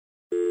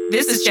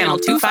This is Channel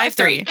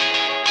 253.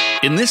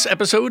 In this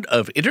episode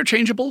of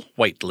Interchangeable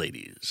White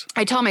Ladies.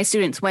 I tell my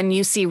students, when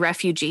you see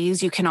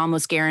refugees, you can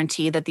almost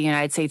guarantee that the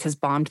United States has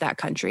bombed that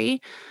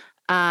country.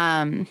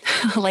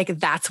 Like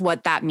that's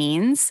what that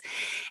means.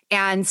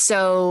 And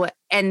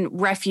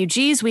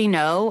refugees, we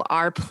know,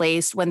 are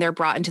placed, when they're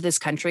brought into this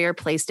country, are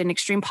placed in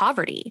extreme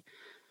poverty.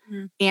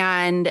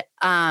 And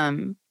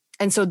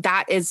so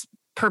that is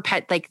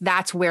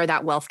that's where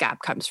that wealth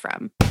gap comes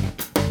from.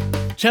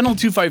 Channel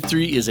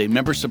 253 is a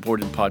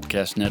member-supported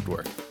podcast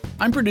network.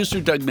 I'm producer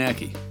Doug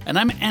Mackey, and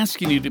I'm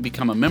asking you to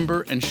become a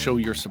member and show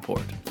your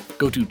support.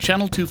 Go to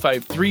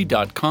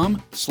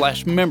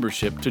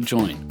channel253.com/membership to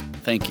join.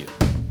 Thank you.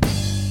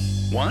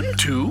 1,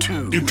 2,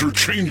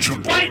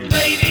 Interchangeable White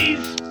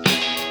Ladies. 1,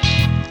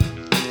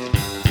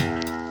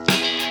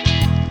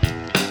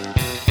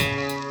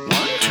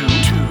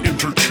 2,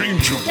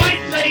 Interchangeable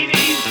White Ladies.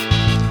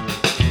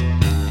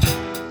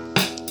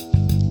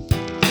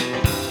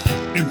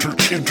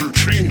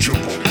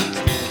 Interchangeable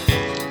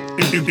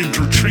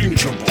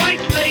Interchangeable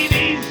White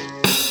Ladies.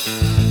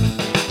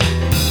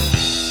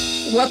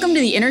 Welcome to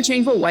the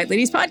Interchangeable White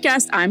Ladies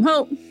podcast. I'm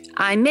Hope.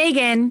 I'm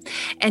Megan,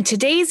 and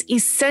today's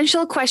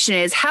essential question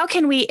is, how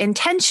can we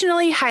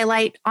intentionally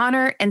highlight,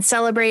 honor, and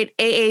celebrate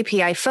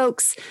AAPI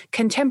folks,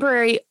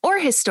 contemporary or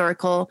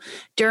historical,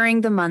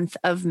 during the month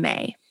of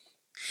May?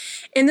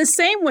 In the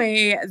same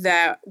way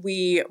that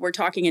we were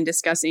talking and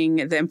discussing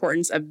the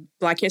importance of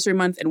Black History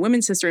Month and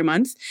Women's History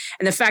Month,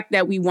 and the fact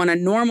that we want to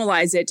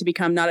normalize it to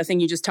become not a thing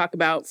you just talk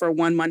about for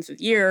 1 month of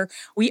the year,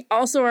 we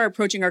also are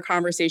approaching our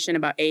conversation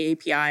about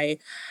AAPI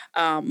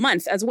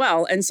month as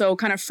well. And so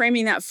kind of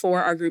framing that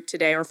for our group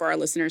today, or for our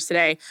listeners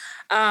today,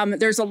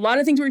 there's a lot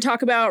of things we're going to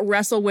talk about,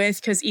 wrestle with,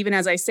 because even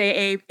as I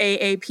say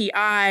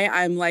AAPI,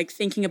 I'm like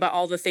thinking about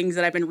all the things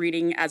that I've been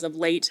reading as of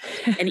late,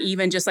 and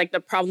even just like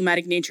the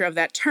problematic nature of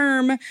that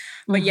term.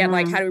 But yet,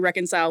 like, how do we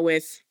reconcile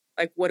with,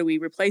 like, what do we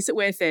replace it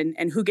with, and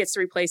who gets to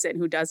replace it and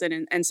who doesn't,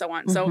 and so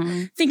on. So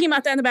thinking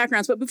about that in the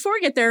background. But before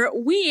we get there,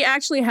 we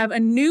actually have a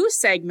new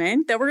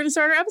segment that we're going to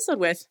start our episode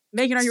with.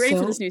 Megan, are you ready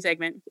for this new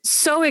segment?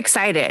 So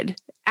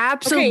excited.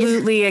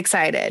 Absolutely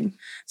excited.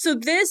 So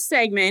this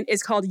segment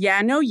is called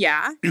Yeah, No,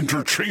 Yeah.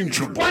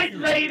 Interchangeable White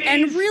Ladies.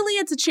 And really,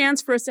 it's a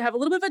chance for us to have a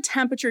little bit of a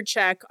temperature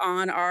check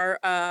on our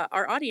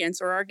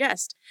audience or our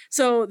guest.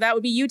 So that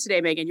would be you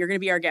today, Megan. You're going to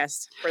be our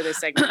guest for this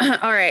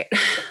segment. All right.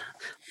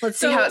 Let's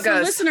see how it goes.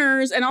 For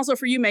listeners, and also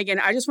for you, Megan,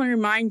 I just want to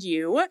remind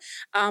you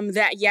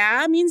that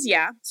yeah means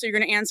yeah. So you're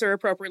going to answer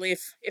appropriately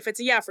if it's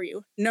a yeah for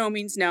you. No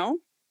means no.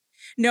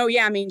 No,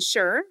 yeah means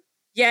sure.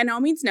 Yeah, no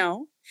means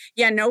no.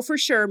 Yeah, no for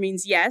sure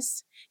means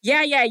yes.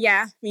 Yeah, yeah,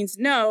 yeah means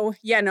no.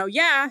 Yeah, no,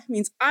 yeah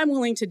means I'm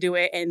willing to do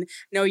it. And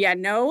no, yeah,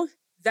 no,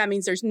 that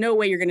means there's no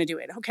way you're going to do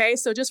it. Okay,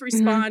 so just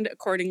respond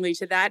accordingly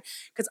to that,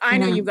 because I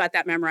know you've got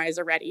that memorized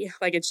already.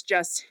 Like, it's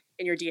just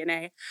in your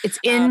DNA. It's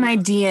in my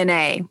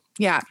DNA.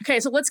 Yeah. Okay,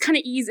 so let's kind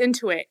of ease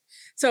into it.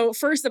 So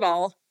first of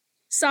all,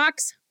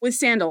 socks with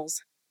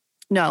sandals.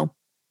 No.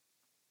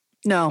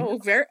 No.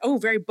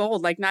 Very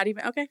bold. Like, not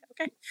even. Okay.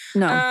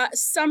 No.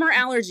 Summer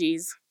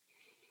allergies.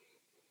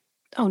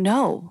 Oh,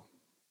 no.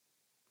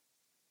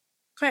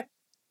 Okay.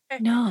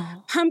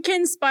 No.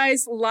 Pumpkin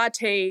spice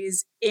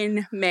lattes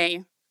in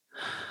May.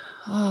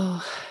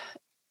 Oh,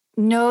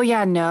 no.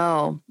 Yeah,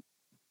 no.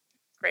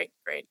 Great.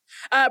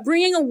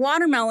 Bringing a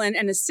watermelon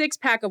and a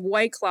 6-pack of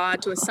White Claw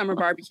to a summer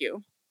barbecue.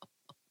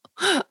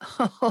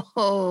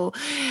 Oh,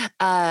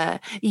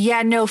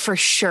 yeah, no, for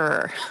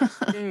sure.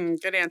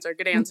 Good answer.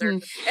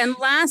 And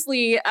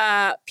lastly,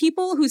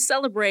 people who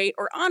celebrate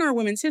or honor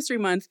Women's History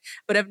Month,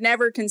 but have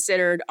never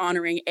considered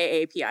honoring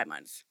AAPI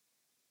month.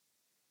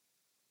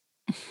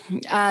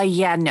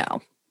 Yeah,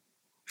 no.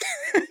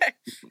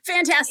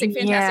 Fantastic.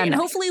 Yeah, And no.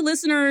 hopefully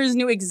listeners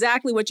knew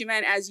exactly what you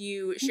meant as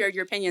you shared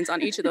your opinions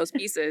on each of those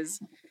pieces.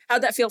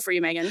 How'd that feel for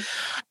you, Megan?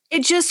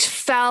 It just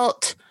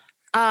felt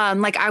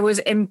like I was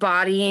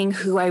embodying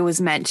who I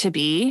was meant to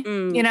be,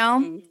 you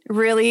know?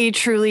 Really,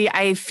 truly,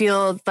 I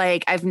feel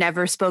like I've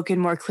never spoken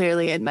more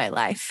clearly in my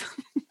life.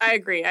 I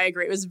agree.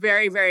 It was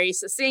very, very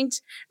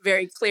succinct,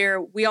 very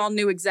clear. We all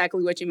knew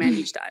exactly what you meant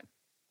each time.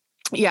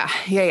 Yeah.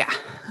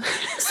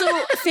 So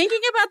thinking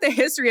about the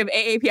history of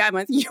AAPI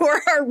month,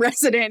 you're our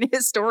resident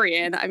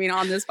historian,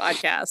 on this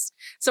podcast.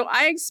 So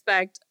I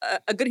expect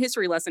a good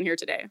history lesson here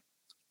today.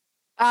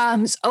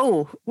 That's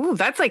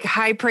like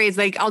high praise.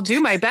 Like, I'll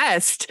do my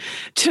best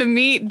to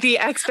meet the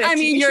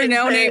expectations. You're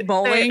no Nate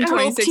Bowling,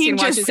 2016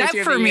 just set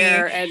for me,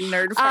 and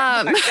Nerd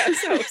Farm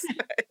podcast.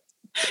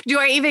 Do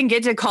I even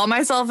get to call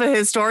myself a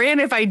historian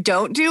if I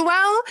don't do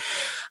well?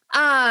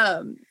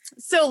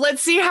 So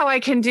let's see how I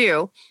can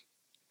do.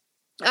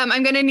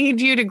 I'm going to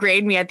need you to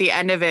grade me at the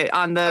end of it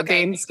on the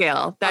Bain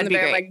scale. That'd be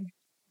great. Like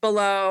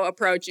below,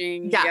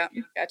 approaching. Yeah. Yep,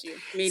 got you.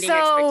 Meeting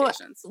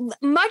expectations.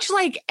 Much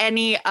like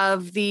any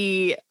of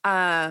the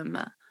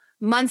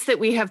months that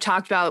we have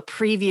talked about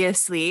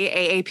previously,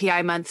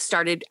 AAPI month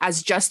started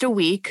as just a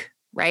week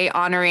right?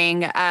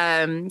 Honoring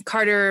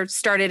Carter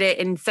started it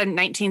in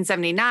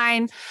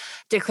 1979,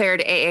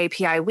 declared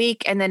AAPI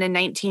Week. And then in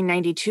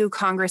 1992,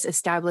 Congress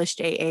established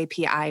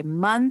AAPI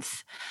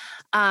Month.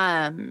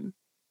 And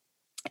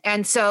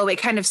so it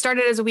kind of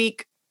started as a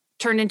week,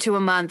 turned into a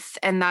month.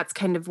 And that's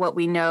kind of what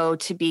we know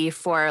to be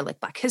for like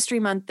Black History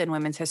Month and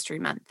Women's History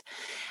Month.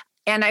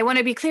 And I want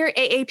to be clear,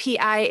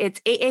 AAPI, it's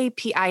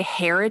AAPI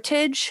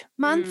Heritage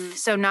Month.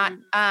 So not,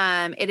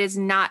 it is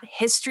not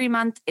History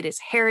Month. It is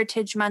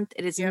Heritage Month.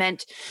 It is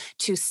meant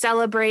to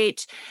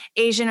celebrate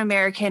Asian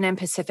American and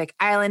Pacific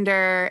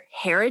Islander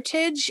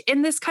heritage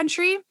in this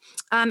country.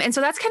 And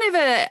so that's kind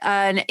of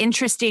an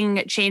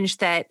interesting change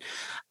that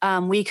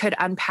we could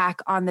unpack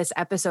on this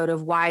episode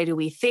of why do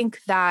we think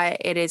that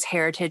it is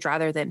Heritage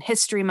rather than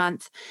History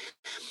Month.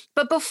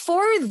 But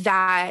before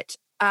that,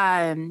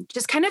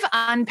 just kind of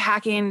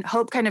unpacking,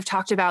 Hope kind of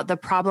talked about the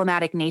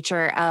problematic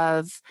nature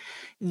of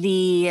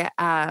the,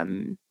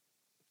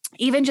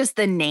 even just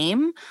the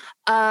name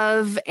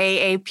of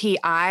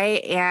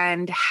AAPI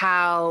and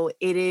how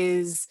it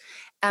is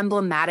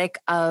emblematic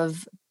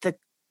of the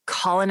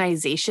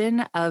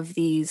colonization of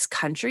these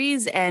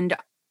countries. And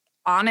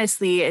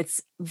honestly,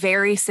 it's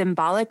very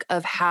symbolic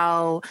of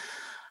how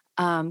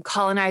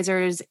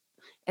colonizers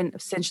and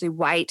essentially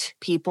white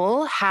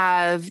people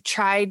have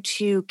tried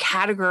to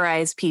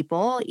categorize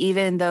people,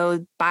 even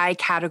though by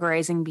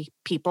categorizing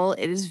people,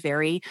 it is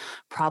very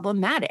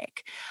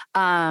problematic.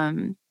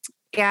 And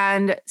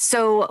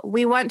so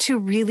we want to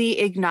really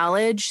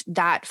acknowledge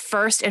that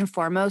first and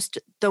foremost,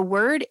 the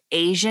word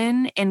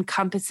Asian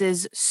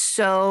encompasses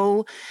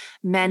so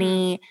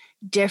many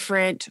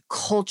different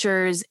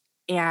cultures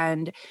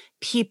and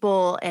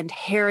people and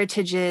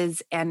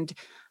heritages and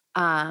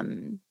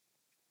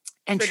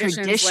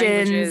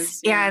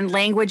traditions and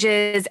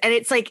languages. And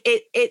it's like,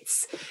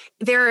 it's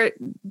there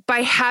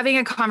by having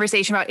a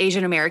conversation about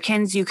Asian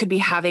Americans, you could be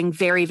having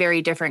very,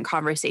 very different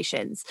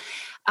conversations.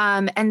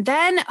 And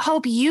then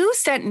Hope, you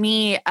sent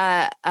me,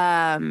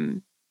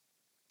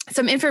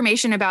 some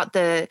information about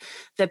the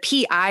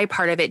PI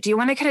part of it. Do you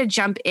want to kind of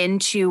jump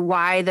into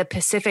why the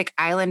Pacific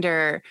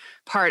Islander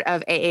part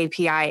of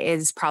AAPI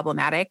is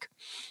problematic?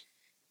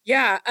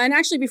 Yeah. And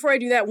actually, before I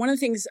do that, one of the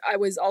things I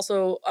was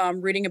also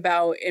reading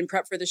about in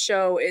prep for the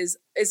show is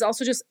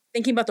also just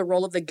thinking about the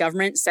role of the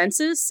government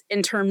census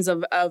in terms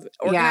of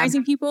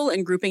organizing people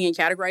and grouping and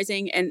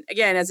categorizing. And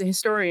again, as a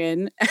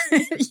historian,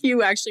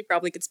 you actually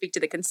probably could speak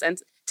to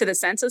the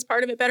census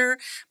part of it better.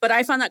 But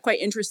I found that quite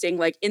interesting.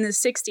 Like in the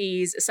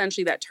 60s,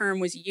 essentially that term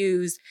was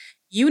used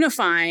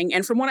unifying,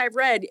 and from what I've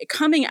read,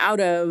 coming out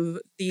of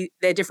the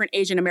different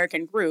Asian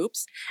American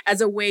groups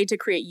as a way to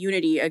create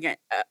unity again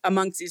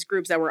amongst these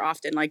groups that were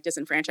often like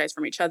disenfranchised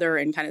from each other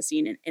and kind of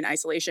seen in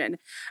isolation.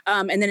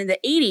 And then in the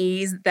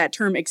 80s, that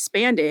term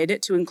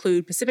expanded to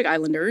include Pacific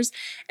Islanders.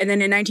 And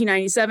then in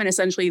 1997,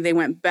 essentially, they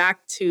went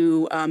back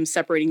to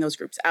separating those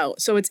groups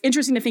out. So it's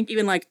interesting to think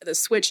even like the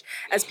switch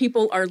as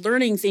people are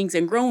learning things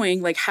and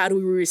growing, like how do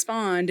we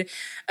respond,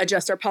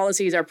 adjust our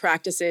policies, our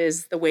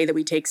practices, the way that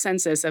we take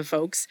census of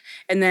folks.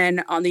 And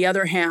then on the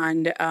other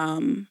hand,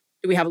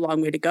 do we have a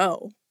long way to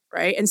go,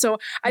 right? And so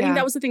I think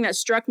that was the thing that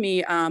struck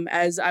me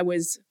as I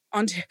was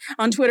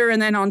on Twitter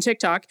and then on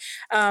TikTok,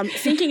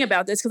 thinking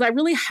about this, because I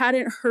really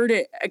hadn't heard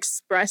it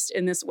expressed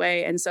in this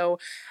way. And so,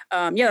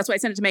 that's why I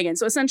sent it to Megan.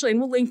 So essentially, and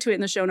we'll link to it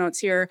in the show notes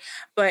here,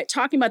 but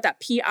talking about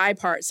that PI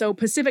part. So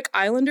Pacific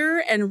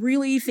Islander, and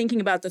really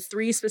thinking about the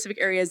three specific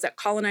areas that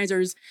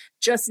colonizers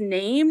just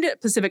named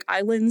Pacific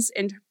Islands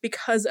and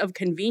because of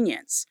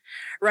convenience,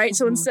 right? Mm-hmm.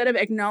 So instead of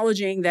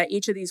acknowledging that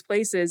each of these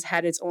places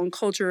had its own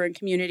culture and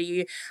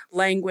community,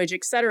 language,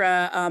 et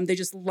cetera, they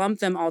just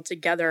lumped them all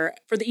together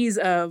for the ease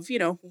of,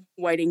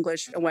 white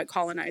English and white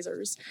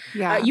colonizers.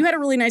 Yeah. You had a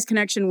really nice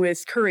connection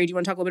with curry. Do you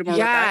want to talk a little bit more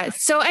about that?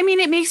 So, I mean,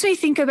 it makes me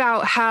think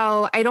about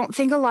how I don't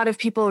think a lot of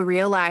people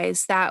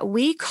realize that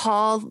we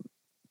call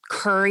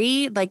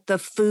curry, like the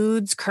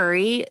foods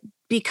curry,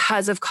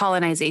 because of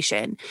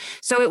colonization.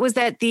 So it was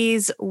that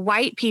these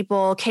white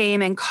people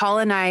came and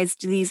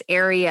colonized these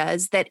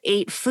areas that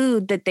ate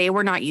food that they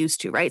were not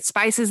used to, right?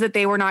 Spices that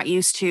they were not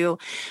used to.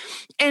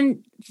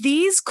 And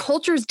these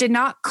cultures did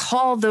not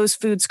call those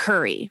foods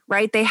curry,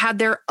 right? They had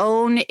their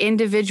own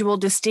individual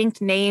distinct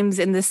names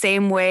in the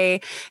same way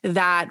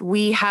that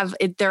we have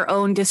their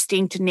own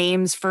distinct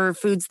names for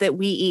foods that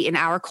we eat in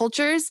our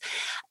cultures.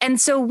 And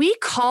so we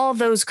call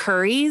those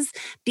curries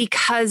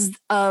because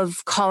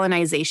of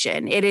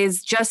colonization. It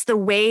is just the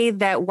way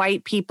that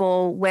white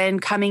people, when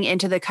coming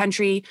into the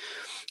country,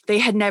 they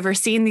had never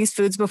seen these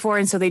foods before,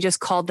 and so they just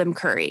called them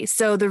curry.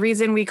 So the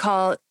reason we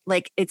call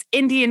it's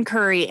Indian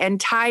curry and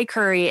Thai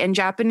curry and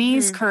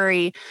Japanese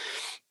curry,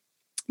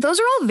 those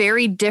are all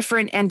very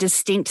different and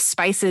distinct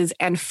spices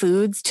and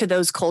foods to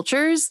those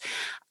cultures.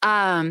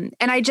 And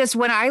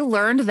when I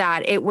learned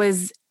that,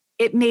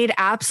 it made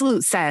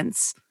absolute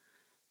sense,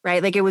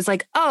 right? Like it was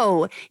like,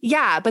 oh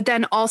yeah, but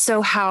then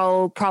also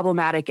how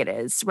problematic it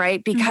is,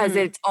 right? Because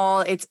it's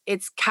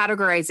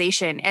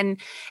categorization.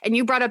 And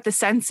you brought up the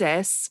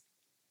census.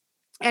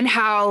 And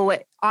how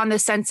on the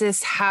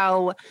census,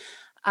 how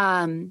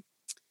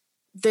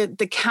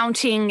the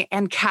counting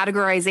and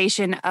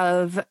categorization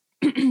of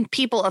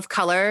people of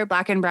color,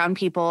 Black and brown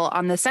people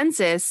on the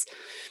census,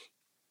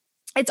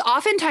 it's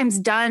oftentimes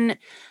done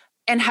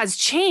and has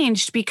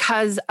changed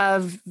because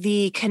of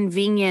the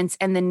convenience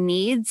and the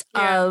needs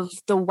of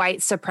the white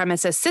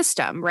supremacist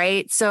system,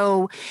 right?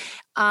 So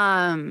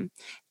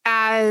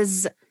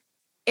as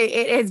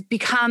it has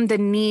become the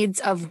needs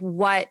of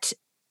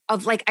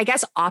I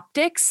guess,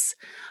 optics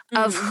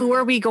of who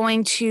are we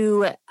going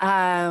to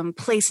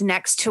place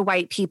next to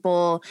white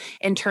people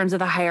in terms of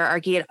the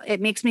hierarchy. It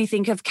makes me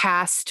think of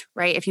Caste,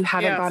 right? If you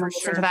haven't gone and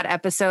listened to that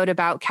episode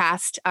about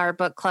Caste, our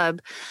book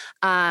club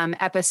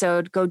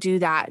episode, go do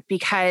that,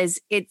 because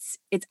it's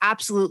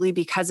absolutely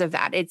because of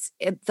that.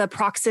 The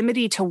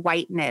proximity to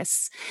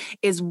whiteness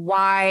is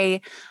why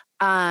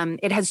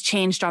it has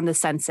changed on the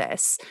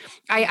census.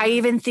 I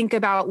even think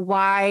about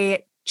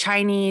why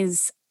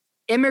Chinese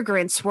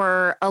immigrants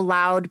were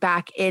allowed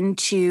back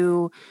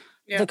into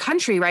the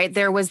country, right?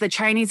 There was the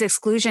Chinese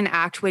Exclusion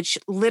Act, which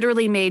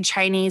literally made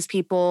Chinese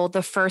people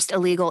the first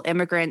illegal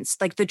immigrants,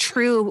 like the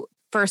true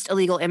first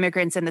illegal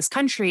immigrants in this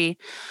country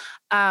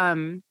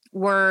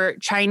were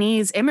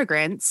Chinese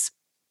immigrants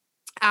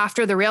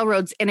after the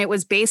railroads. And it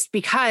was based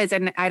because,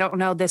 and I don't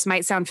know, this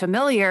might sound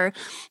familiar,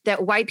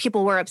 that white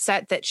people were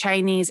upset that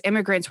Chinese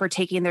immigrants were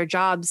taking their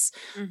jobs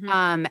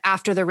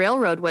after the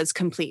railroad was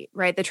complete,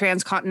 right? The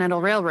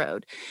Transcontinental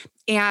Railroad.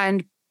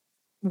 And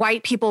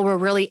white people were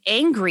really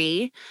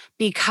angry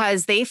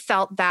because they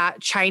felt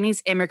that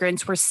Chinese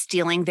immigrants were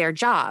stealing their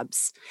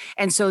jobs.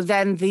 And so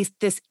then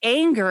this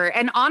anger,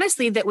 and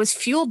honestly, that was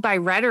fueled by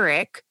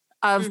rhetoric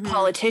of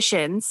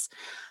politicians,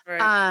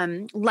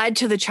 led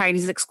to the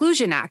Chinese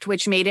Exclusion Act,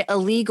 which made it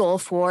illegal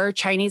for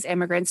Chinese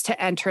immigrants to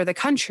enter the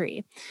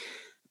country.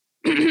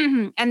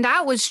 And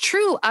that was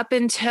true up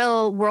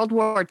until World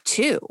War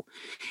II.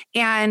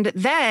 And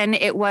then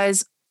it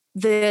was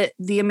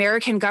the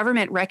American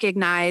government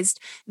recognized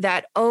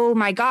that, oh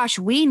my gosh,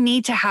 we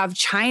need to have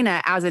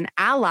China as an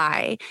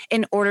ally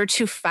in order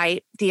to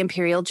fight the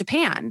Imperial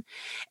Japan.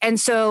 And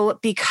so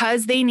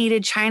because they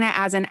needed China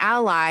as an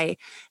ally,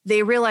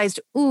 they realized,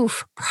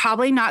 oof,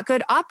 probably not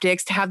good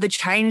optics to have the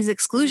Chinese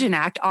Exclusion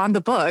Act on the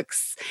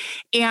books.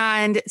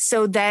 And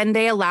so then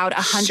they allowed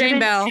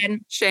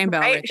 110. Shame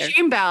bell. Right?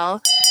 Shame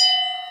bell.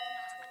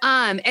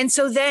 And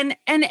so then,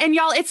 and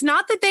y'all, it's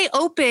not that they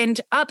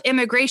opened up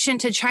immigration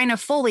to China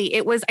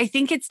fully. I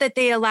think it's that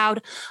they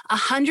allowed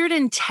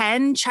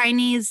 110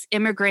 Chinese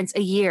immigrants a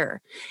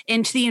year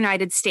into the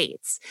United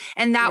States.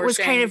 And that was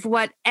kind of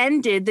what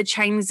ended the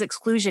Chinese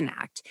Exclusion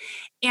Act.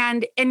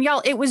 And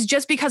y'all, it was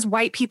just because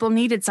white people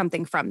needed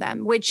something from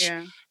them, which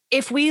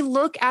if we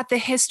look at the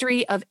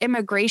history of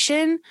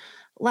immigration,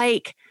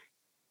 like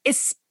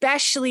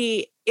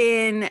especially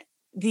in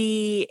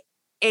the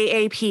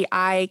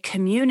AAPI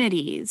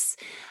communities,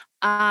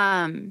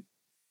 that's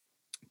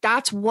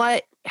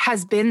what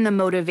has been the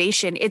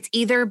motivation. It's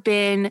either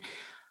been,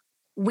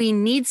 we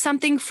need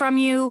something from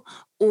you,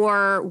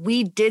 or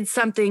we did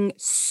something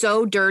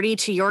so dirty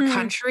to your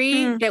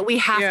country that we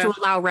have to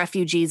allow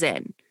refugees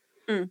in.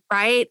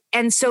 Right.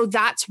 And so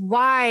that's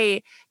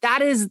why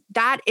that is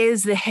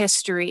the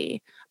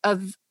history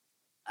of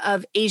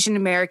Asian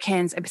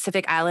Americans and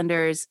Pacific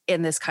Islanders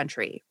in this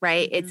country.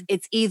 Right.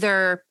 It's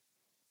either,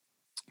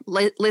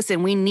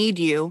 listen, we need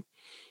you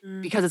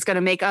because it's going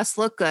to make us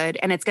look good,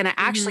 and it's going to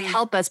actually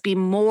help us be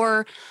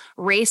more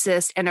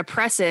racist and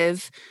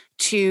oppressive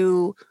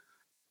to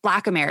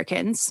Black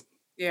Americans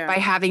by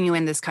having you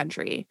in this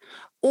country.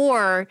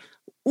 Or,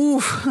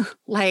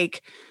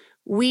 like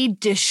we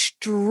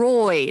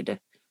destroyed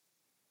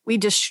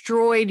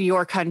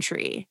your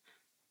country.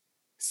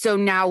 So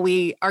now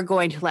we are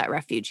going to let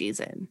refugees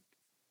in.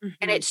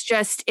 And it's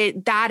just,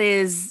 that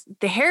is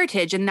the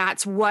heritage. And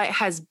that's what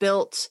has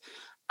built,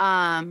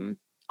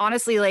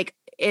 honestly, like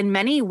in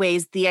many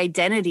ways, the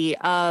identity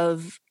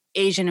of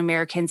Asian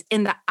Americans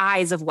in the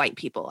eyes of white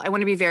people. I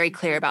want to be very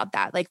clear about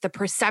that. Like the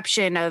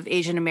perception of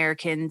Asian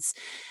Americans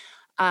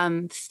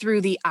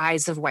through the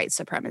eyes of white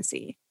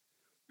supremacy.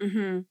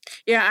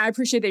 Yeah, I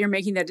appreciate that you're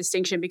making that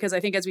distinction, because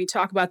I think as we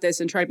talk about this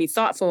and try to be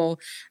thoughtful,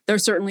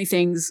 there's certainly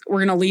things we're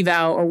going to leave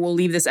out, or we'll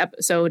leave this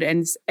episode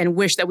and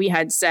wish that we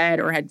had said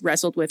or had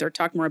wrestled with or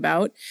talked more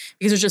about,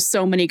 because there's just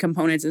so many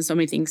components and so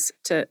many things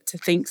to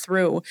think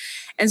through.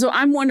 And so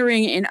I'm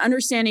wondering, in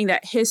understanding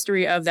that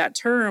history of that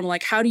term,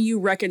 like how do you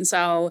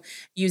reconcile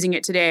using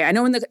it today? I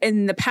know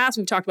in the past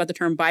we've talked about the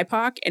term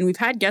BIPOC, and we've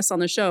had guests on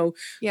the show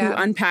who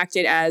unpacked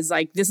it as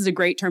like, this is a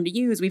great term to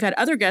use. We've had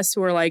other guests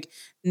who are like,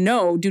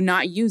 no, do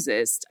not use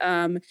this.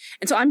 And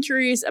so I'm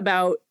curious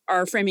about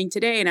our framing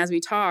today. And as we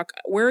talk,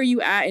 where are you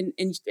at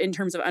in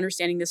terms of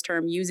understanding this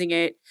term, using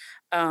it?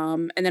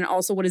 And then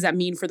also, what does that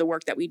mean for the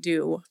work that we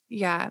do?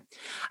 Yeah.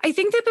 I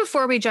think that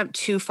before we jump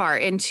too far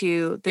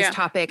into this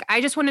topic,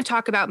 I just want to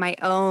talk about my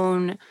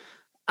own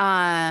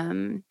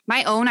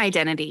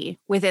identity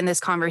within this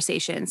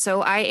conversation.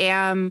 So I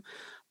am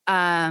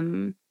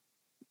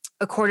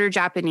a quarter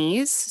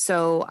Japanese.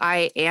 So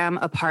I am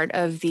a part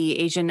of the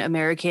Asian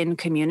American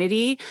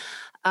community.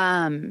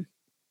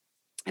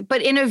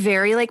 but in a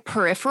very like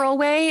peripheral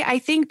way, I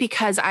think,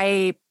 because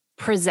I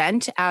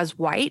present as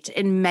white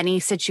in many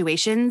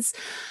situations.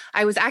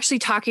 I was actually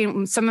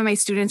talking, some of my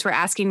students were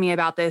asking me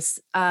about this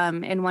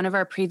in one of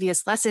our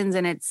previous lessons.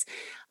 And it's,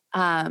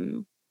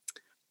 I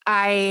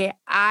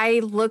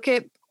look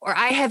at, or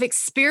I have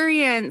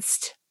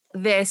experienced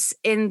this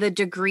in the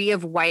degree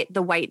of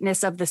the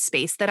whiteness of the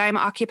space that I'm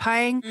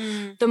occupying.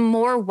 The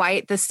more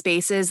white the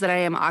spaces that I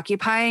am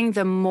occupying,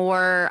 the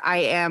more I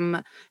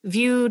am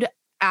viewed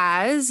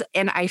as,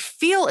 and I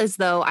feel as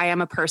though I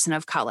am a person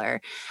of color.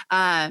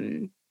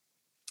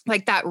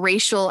 Like that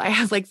racial, I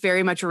have like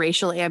very much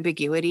racial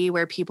ambiguity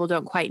where people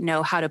don't quite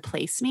know how to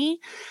place me.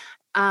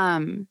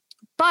 But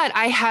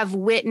I have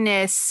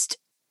witnessed,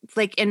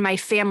 like in my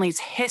family's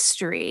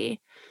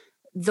history,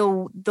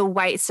 the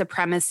white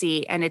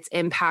supremacy and its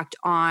impact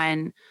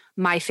on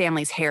my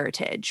family's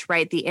heritage,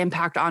 right? The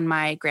impact on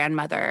my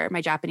grandmother,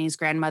 my Japanese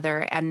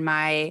grandmother, and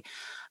my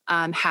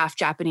half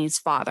Japanese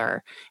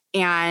father.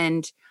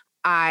 And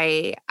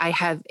I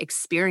have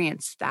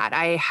experienced that.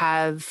 I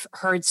have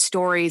heard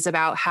stories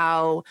about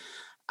how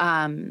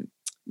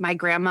my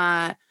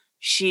grandmother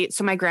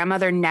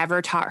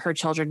never taught her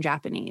children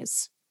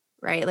Japanese,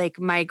 right? Like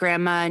my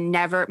grandma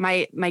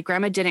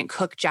didn't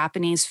cook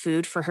Japanese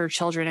food for her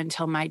children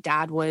until my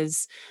dad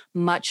was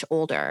much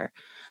older.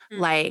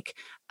 Like,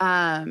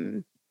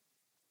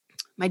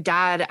 my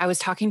dad, I was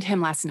talking to him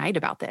last night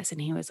about this,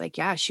 and he was like,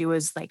 yeah, she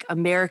was like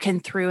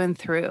American through and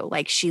through.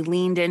 Like she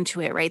leaned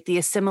into it, right? The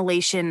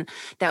assimilation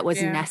that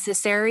was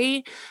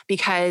necessary,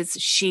 because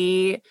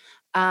she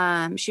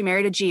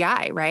married a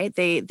GI, right?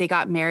 They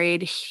got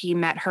married. He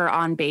met her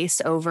on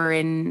base over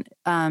in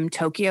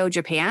Tokyo,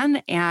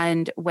 Japan.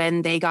 And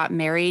when they got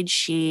married,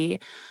 she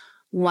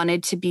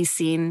wanted to be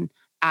seen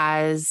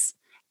as,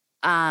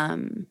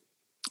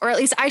 or at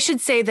least I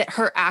should say that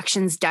her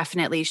actions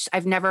definitely,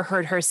 I've never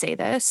heard her say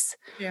this.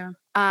 Yeah.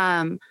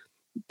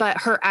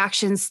 But her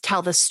actions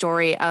tell the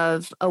story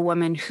of a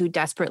woman who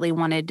desperately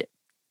wanted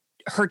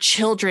her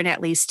children at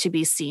least to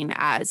be seen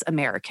as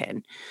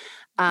American.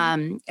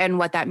 And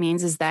what that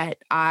means is that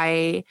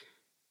my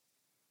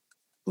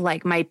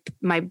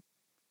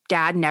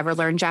dad never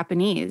learned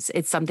Japanese.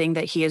 It's something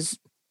that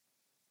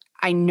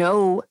I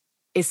know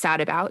is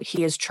sad about.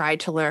 He has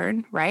tried to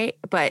learn, right?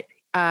 But,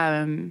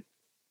 and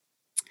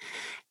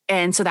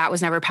so that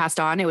was never passed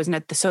on. It was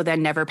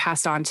then never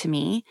passed on to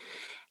me.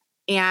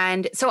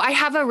 And so I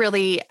have a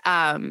really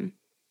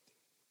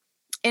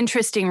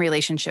interesting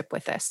relationship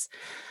with this.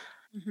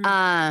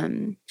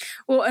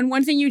 Well, and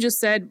one thing you just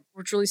said,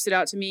 which really stood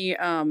out to me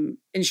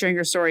in sharing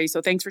your story.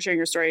 So thanks for sharing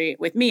your story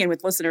with me and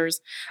with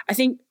listeners. I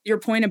think your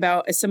point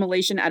about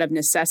assimilation out of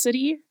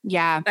necessity.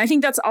 Yeah. I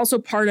think that's also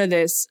part of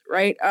this,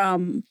 right?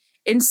 On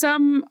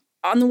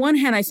the one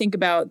hand, I think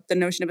about the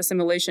notion of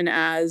assimilation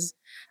as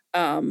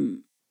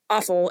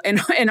awful,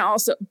 and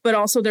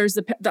also there's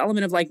the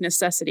element of like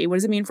necessity. What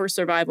does it mean for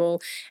survival?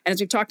 And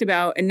as we've talked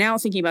about, and now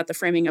thinking about the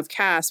framing of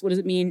caste, what does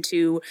it mean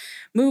to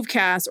move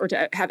caste or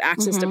to have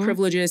access to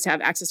privileges, to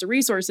have access to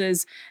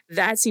resources?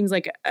 That seems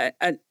like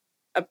a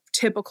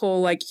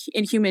typical, like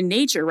in human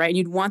nature, right? And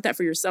you'd want that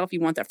for yourself. You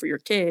want that for your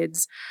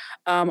kids.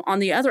 On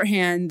the other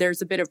hand,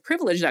 there's a bit of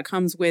privilege that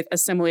comes with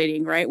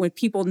assimilating, right? With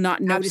people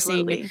not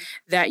noticing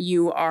that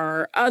you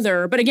are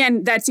other. But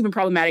again, that's even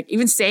problematic.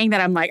 Even saying that,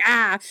 I'm like,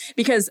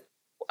 because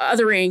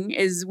othering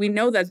is, we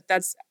know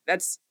that's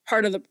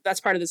part of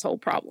this whole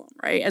problem,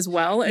 right, as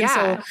well. And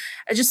so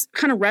I just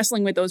kind of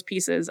wrestling with those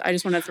pieces. I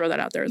just want to throw that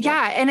out there as well.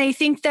 And I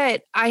think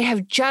that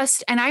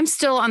and I'm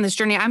still on this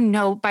journey. I'm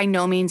by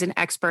no means an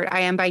expert.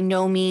 I am by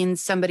no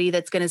means somebody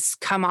that's going to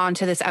come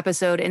onto this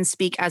episode and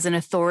speak as an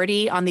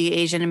authority on the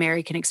Asian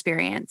American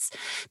experience,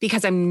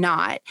 because I'm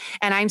not.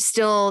 And I'm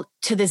still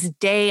to this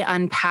day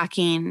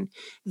unpacking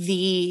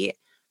the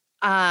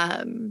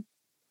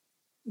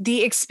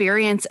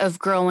experience of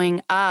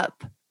growing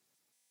up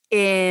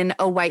in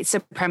a white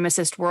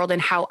supremacist world,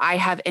 and how I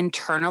have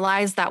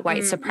internalized that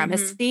white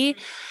supremacy,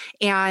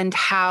 and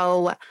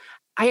how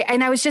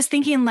I was just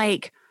thinking,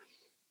 like,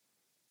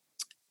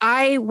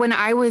 when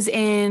I was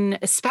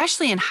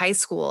especially in high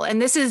school,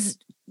 and this is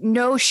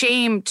no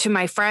shame to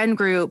my friend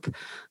group,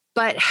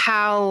 but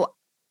how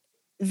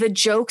the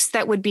jokes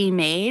that would be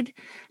made,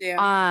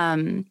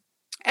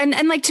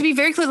 and like, to be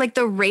very clear, like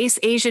the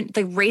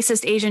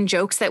racist Asian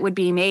jokes that would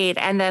be made,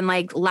 and then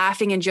like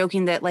laughing and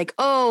joking that like,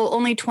 oh,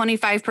 only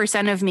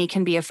 25% of me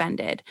can be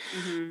offended.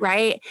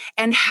 Right.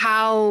 And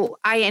how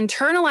I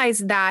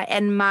internalized that,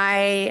 and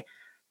my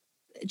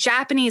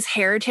Japanese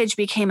heritage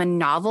became a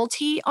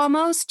novelty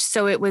almost.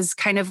 So it was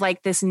kind of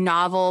like this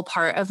novel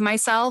part of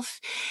myself.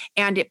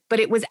 But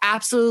it was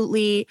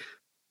absolutely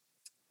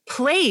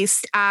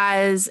placed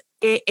as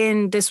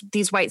in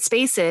these white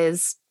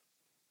spaces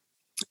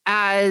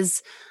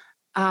as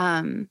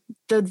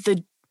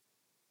the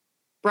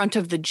brunt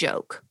of the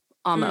joke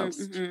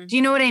almost. Do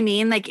you know what I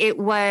mean? Like, it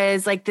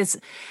was like this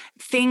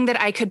thing that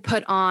I could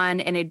put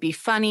on and it'd be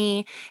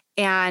funny.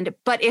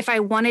 But if I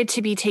wanted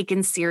to be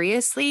taken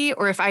seriously,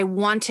 or if I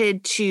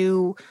wanted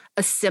to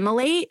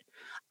assimilate,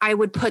 I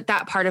would put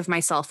that part of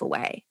myself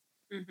away.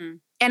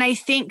 And I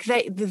think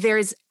that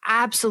there's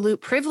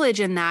absolute privilege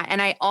in that.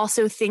 And I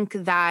also think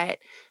that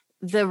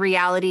the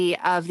reality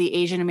of the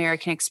Asian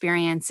American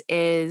experience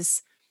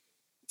is,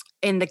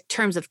 in the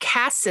terms of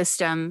caste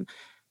system,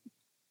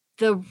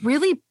 the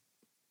really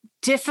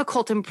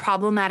difficult and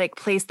problematic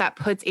place that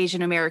puts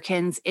Asian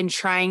Americans in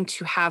trying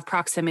to have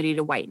proximity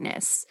to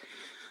whiteness,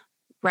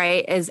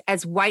 right?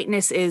 As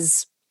whiteness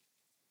is,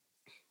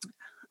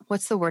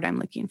 what's the word I'm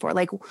looking for?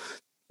 Like,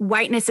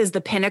 whiteness is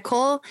the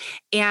pinnacle.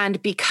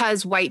 And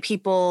because white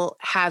people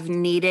have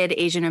needed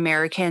Asian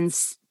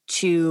Americans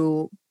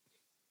to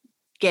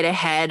get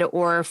ahead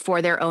or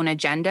for their own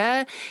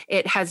agenda,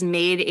 it has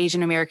made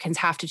Asian Americans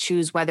have to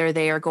choose whether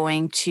they are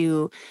going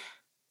to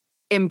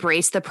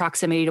embrace the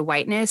proximity to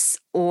whiteness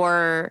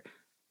or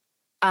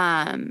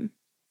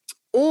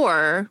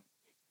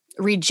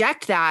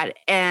reject that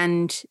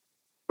and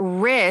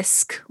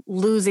risk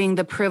losing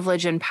the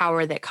privilege and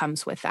power that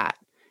comes with that,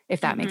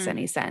 if that makes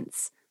any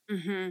sense.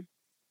 Mm-hmm.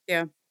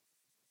 Yeah.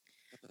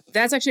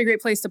 That's actually a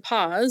great place to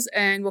pause,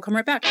 and we'll come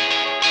right back.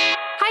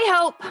 Hi,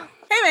 Hope.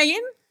 Hey,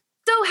 Megan.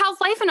 So how's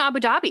life in Abu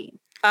Dhabi?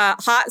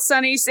 Hot,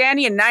 sunny,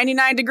 sandy, and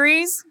 99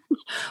 degrees.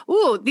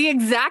 Ooh, the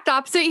exact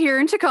opposite here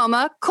in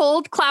Tacoma.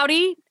 Cold,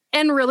 cloudy,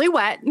 and really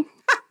wet.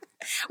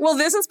 Well,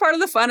 this is part of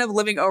the fun of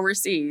living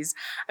overseas.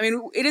 I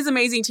mean, it is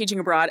amazing teaching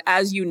abroad,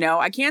 as you know.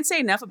 I can't say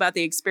enough about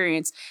the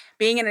experience.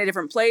 Being in a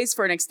different place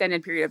for an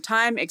extended period of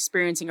time,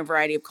 experiencing a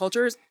variety of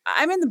cultures.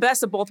 I'm in the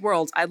best of both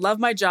worlds. I love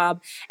my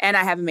job, and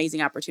I have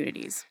amazing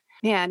opportunities.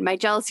 Man, my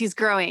jealousy is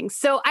growing.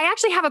 So I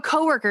actually have a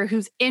coworker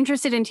who's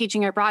interested in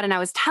teaching abroad, and I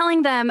was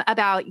telling them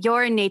about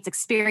your and Nate's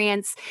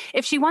experience.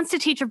 If she wants to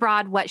teach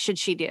abroad, what should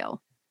she do?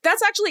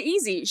 That's actually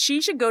easy.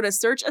 She should go to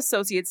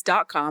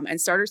searchassociates.com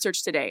and start her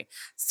search today.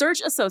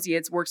 Search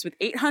Associates works with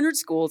 800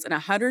 schools in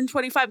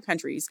 125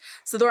 countries,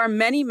 so there are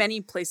many,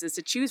 many places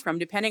to choose from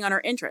depending on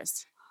her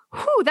interests.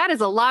 Whew, that is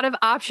a lot of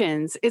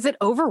options. Is it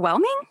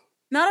overwhelming?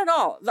 Not at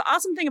all. The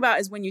awesome thing about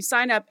it is when you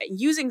sign up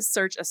using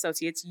Search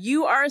Associates,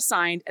 you are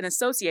assigned an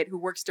associate who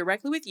works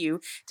directly with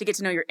you to get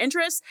to know your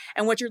interests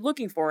and what you're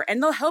looking for,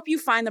 and they'll help you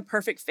find the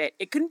perfect fit.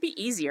 It couldn't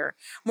be easier.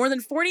 More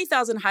than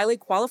 40,000 highly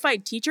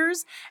qualified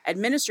teachers,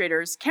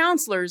 administrators,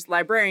 counselors,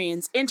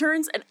 librarians,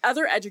 interns, and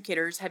other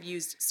educators have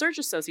used Search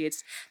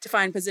Associates to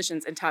find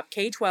positions in top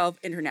K-12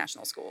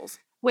 international schools.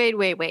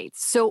 Wait.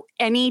 So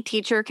any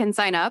teacher can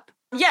sign up?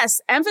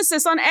 Yes,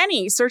 emphasis on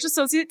any. Search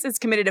Associates is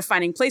committed to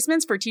finding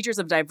placements for teachers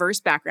of diverse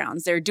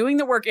backgrounds. They're doing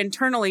the work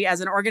internally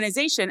as an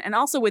organization and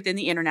also within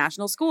the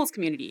international schools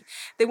community.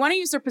 They want to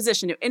use their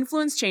position to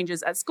influence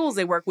changes at schools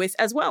they work with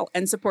as well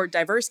and support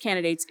diverse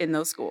candidates in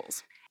those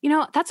schools. You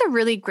know, that's a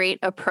really great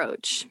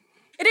approach.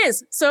 It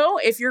is. So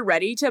if you're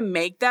ready to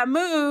make that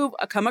move,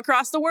 come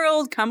across the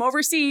world, come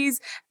overseas,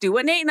 do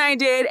what Nate and I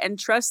did, and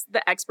trust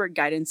the expert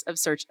guidance of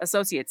Search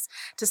Associates.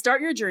 To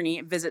start your journey,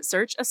 visit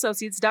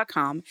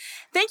searchassociates.com.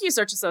 Thank you,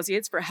 Search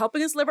Associates, for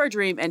helping us live our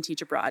dream and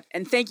teach abroad.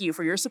 And thank you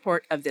for your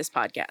support of this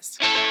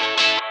podcast.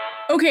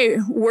 Okay,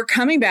 we're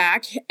coming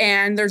back,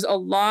 and there's a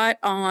lot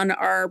on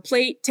our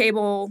plate,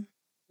 table,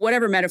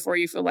 whatever metaphor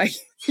you feel like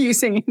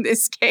using in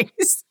this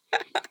case.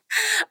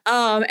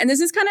 And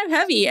this is kind of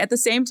heavy. At the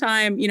same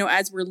time, you know,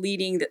 as we're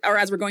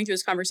as we're going through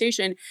this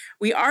conversation,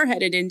 we are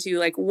headed into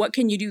like, what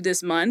can you do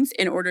this month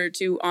in order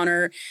to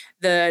honor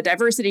the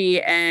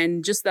diversity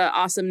and just the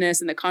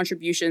awesomeness and the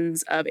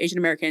contributions of Asian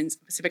Americans,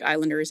 Pacific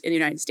Islanders in the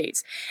United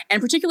States,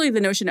 and particularly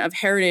the notion of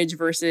heritage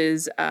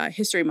versus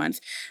History Month.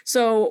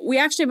 So we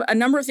actually have a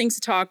number of things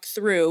to talk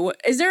through.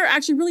 Is there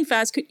actually really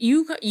fast?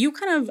 You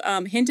kind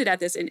of hinted at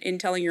this in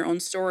telling your own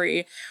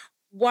story.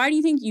 Why do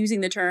you think using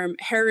the term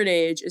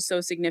heritage is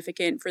so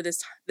significant for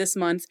this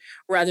month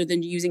rather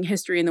than using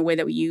history in the way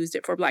that we used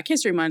it for Black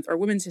History Month or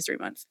Women's History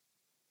Month?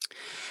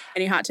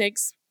 Any hot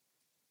takes?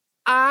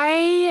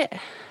 I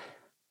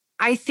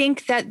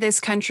think that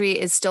this country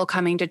is still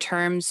coming to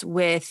terms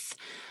with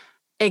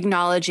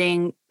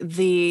acknowledging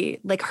the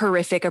like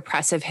horrific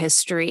oppressive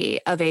history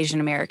of Asian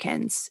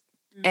Americans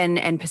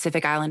and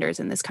Pacific Islanders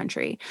in this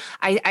country.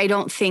 I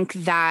don't think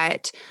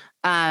that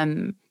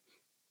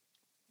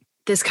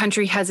this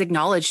country has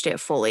acknowledged it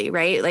fully,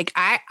 right? Like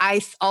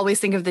I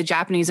always think of the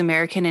Japanese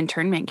American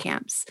internment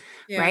camps,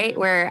 right?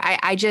 Where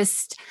I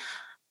just,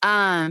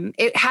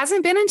 it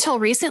hasn't been until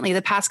recently,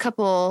 the past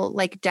couple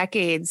like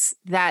decades,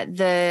 that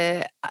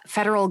the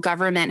federal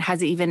government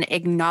has even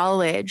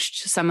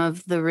acknowledged some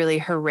of the really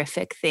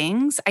horrific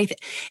things.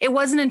 It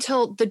wasn't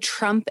until the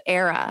Trump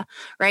era,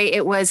 right?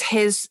 It was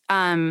his,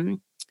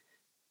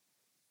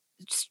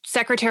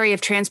 Secretary of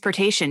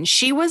Transportation.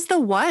 She was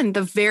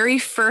the very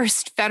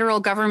first federal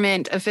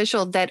government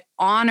official that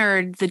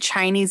honored the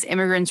Chinese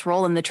immigrants'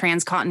 role in the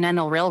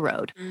Transcontinental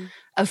Railroad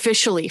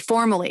officially,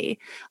 formally.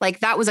 Like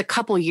that was a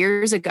couple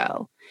years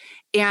ago.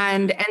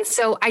 And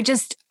so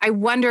I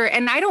wonder,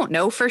 and I don't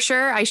know for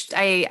sure.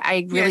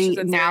 I really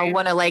now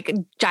want to like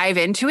dive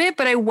into it,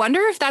 but I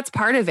wonder if that's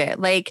part of it.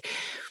 Like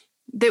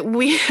that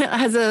we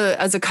as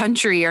a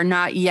country are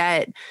not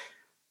yet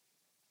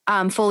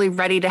fully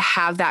ready to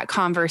have that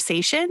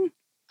conversation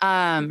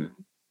about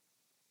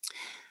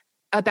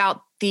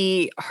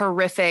the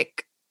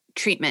horrific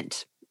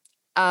treatment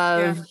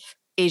of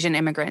Asian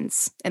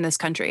immigrants in this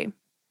country.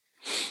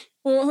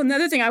 Well,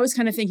 another thing I was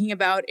kind of thinking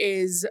about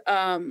is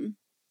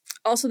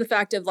also the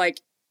fact of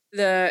like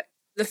the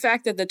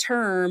fact that the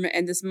term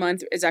and this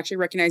month is actually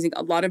recognizing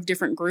a lot of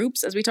different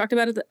groups, as we talked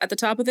about at the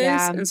top of this.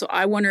 Yeah. And so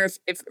I wonder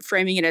if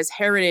framing it as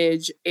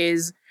heritage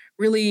is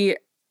really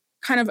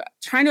kind of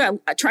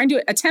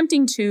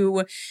attempting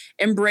to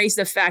embrace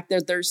the fact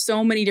that there's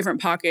so many different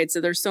pockets,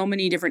 that there's so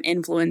many different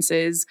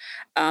influences,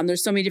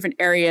 there's so many different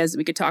areas that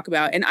we could talk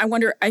about. And I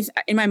wonder,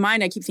 in my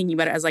mind, I keep thinking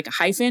about it as like a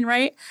hyphen,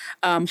 right?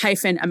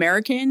 Hyphen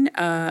American,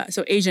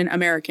 so Asian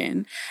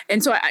American.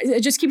 And so I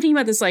just keep thinking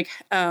about this like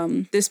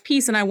this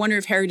piece, and I wonder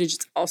if heritage is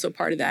also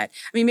part of that.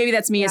 I mean, maybe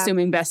that's me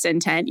assuming best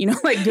intent,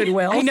 like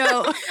goodwill. I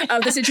know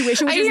of the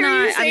situation, which is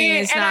not. I mean,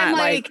 it's not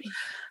like.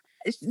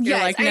 You're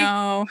yes, like,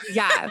 no.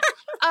 Yeah.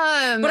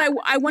 But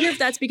I wonder if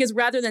that's because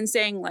rather than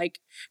saying like,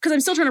 because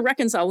I'm still trying to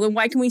reconcile, then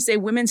why can we say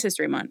Women's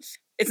History Month?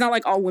 It's not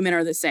like all women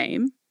are the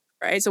same,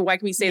 right? So why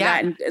can we say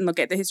that and look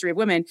at the history of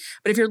women?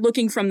 But if you're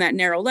looking from that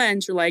narrow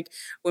lens, you're like,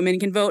 women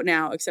can vote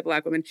now, except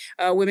Black women.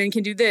 Women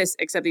can do this,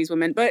 except these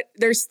women. But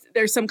there's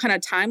some kind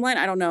of timeline,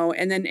 I don't know.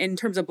 And then in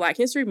terms of Black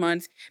History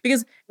Month,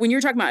 because when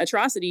you're talking about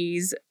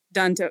atrocities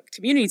done to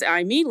communities, I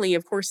immediately,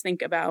 of course,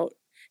 think about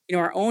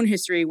our own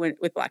history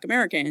with Black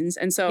Americans.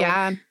 And so,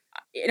 I'm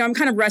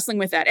kind of wrestling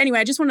with that. Anyway,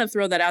 I just want to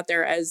throw that out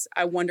there as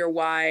I wonder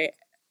why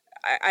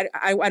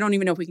I don't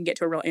even know if we can get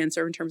to a real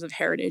answer in terms of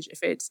heritage,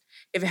 if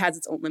it has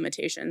its own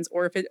limitations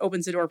or if it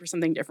opens the door for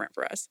something different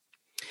for us.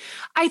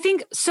 I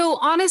think so,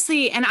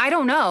 honestly, and I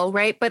don't know,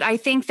 right? But I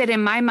think that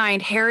in my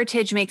mind,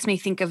 heritage makes me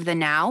think of the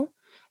now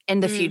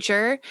and the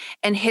future,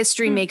 and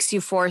history makes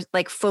you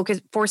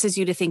forces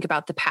you to think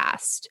about the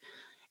past.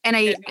 And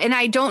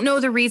I don't know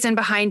the reason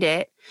behind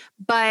it,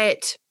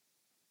 but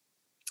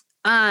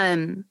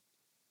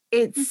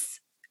it's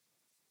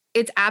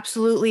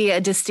absolutely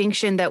a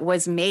distinction that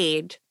was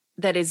made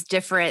that is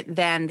different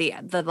than the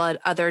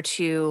other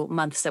 2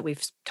 months that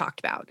we've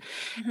talked about.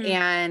 Mm-hmm.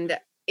 And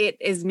it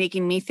is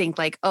making me think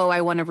like, oh,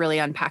 I want to really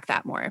unpack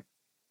that more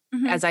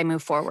as I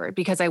move forward,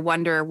 because I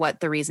wonder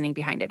what the reasoning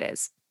behind it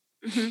is.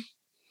 Mm-hmm.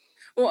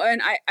 Well,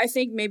 and I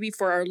think maybe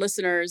for our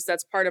listeners,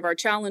 that's part of our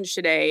challenge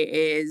today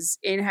is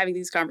in having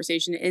these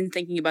conversations, in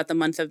thinking about the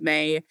month of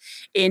May,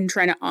 in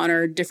trying to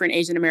honor different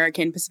Asian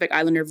American, Pacific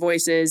Islander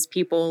voices,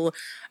 people,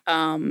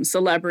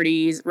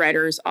 celebrities,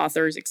 writers,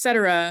 authors,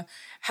 etc.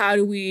 How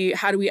do we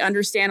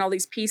understand all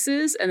these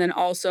pieces, and then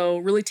also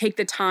really take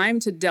the time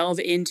to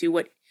delve into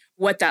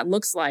what that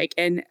looks like,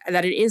 and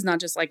that it is not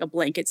just like a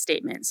blanket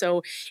statement.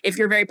 So if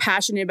you're very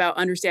passionate about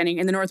understanding,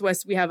 in the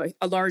Northwest, we have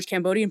a large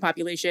Cambodian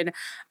population.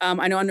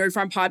 I know on Nerd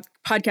Farm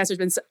podcast, there's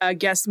been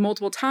guests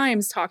multiple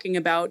times talking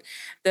about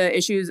the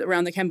issues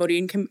around the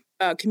Cambodian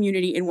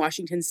community in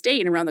Washington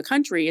State and around the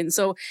country. And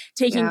so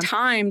taking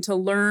time to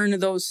learn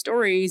those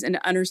stories and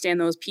to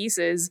understand those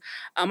pieces,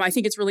 I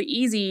think it's really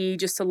easy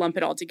just to lump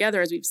it all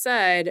together, as we've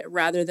said,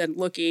 rather than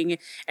looking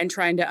and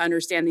trying to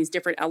understand these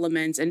different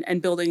elements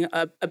and building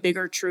a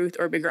bigger truth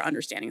or a bigger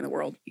understanding of the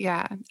world.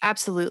 Yeah,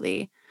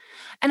 absolutely.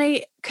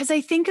 And because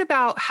I think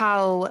about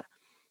how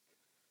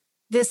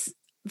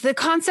the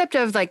concept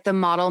of like the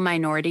model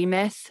minority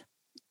myth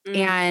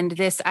and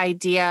this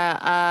idea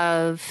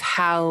of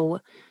how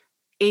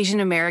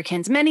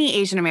many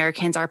Asian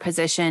Americans are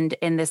positioned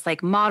in this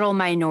like model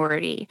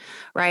minority,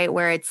 right?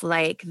 Where it's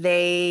like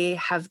they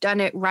have done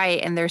it right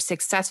and they're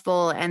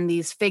successful, and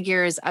these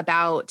figures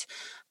about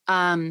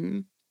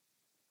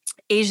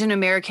Asian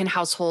American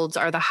households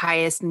are the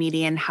highest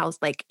median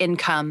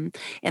income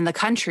in the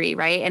country,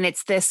 right? And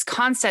it's this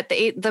concept,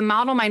 the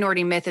model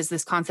minority myth is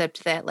this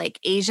concept that like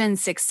Asian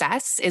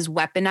success is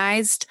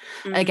weaponized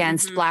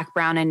against Black,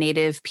 Brown, and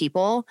Native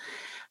people.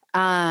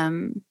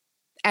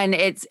 And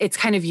it's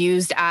kind of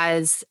used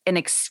as an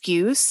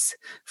excuse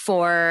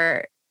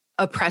for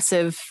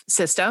oppressive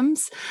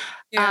systems.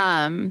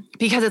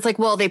 Because it's like,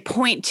 well, they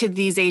point to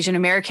these Asian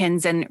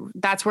Americans, and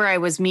that's where I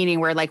was meaning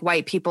where like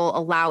white people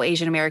allow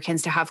Asian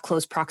Americans to have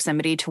close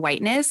proximity to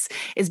whiteness,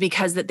 is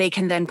because that they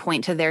can then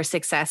point to their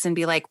success and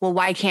be like, well,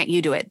 why can't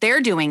you do it?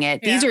 They're doing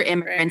it. These are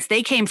immigrants. Right.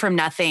 They came from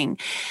nothing.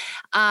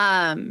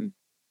 And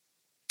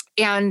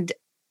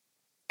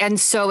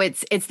so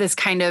it's this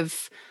kind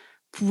of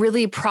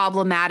really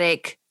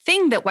problematic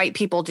thing that white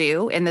people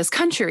do in this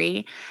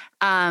country,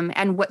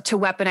 and what to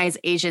weaponize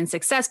Asian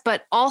success,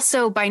 but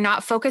also by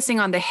not focusing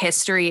on the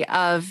history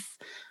of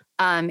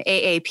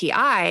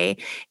AAPI,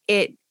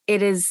 it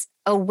is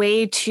a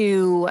way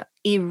to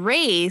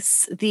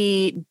erase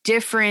the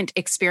different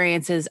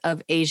experiences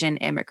of Asian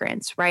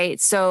immigrants,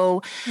 right?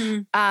 So,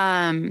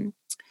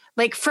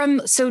 like from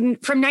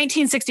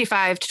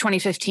 1965 to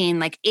 2015,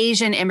 like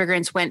Asian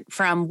immigrants went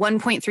from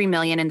 1.3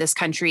 million in this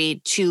country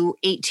to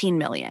 18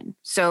 million.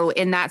 So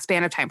in that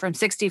span of time, from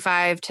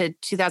 65 to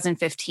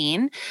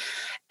 2015,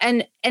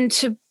 and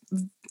to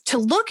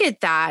look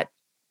at that,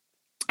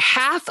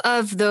 half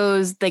of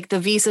those, like the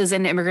visas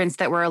and immigrants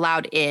that were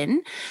allowed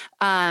in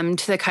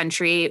to the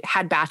country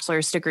had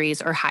bachelor's degrees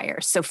or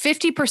higher. So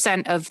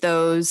 50% of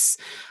those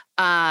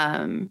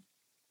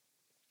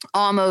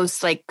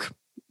almost like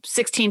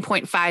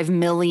 16.5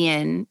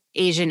 million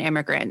Asian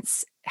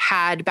immigrants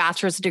had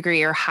bachelor's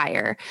degree or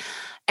higher,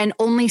 and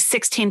only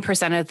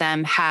 16% of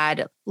them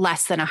had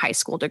less than a high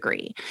school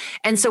degree.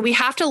 And so we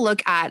have to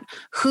look at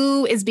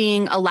who is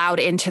being allowed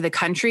into the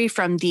country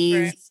from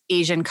these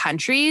Asian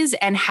countries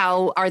and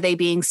how are they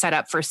being set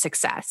up for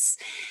success.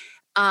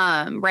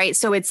 Right.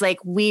 So it's like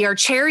we are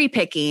cherry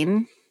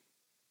picking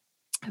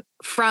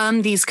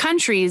from these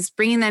countries,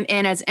 bringing them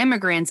in as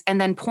immigrants and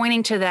then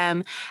pointing to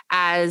them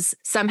as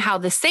somehow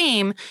the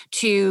same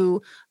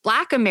to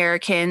Black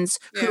Americans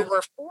who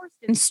were forced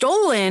and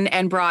stolen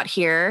and brought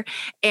here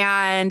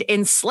and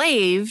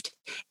enslaved.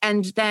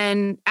 And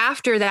then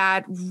after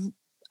that,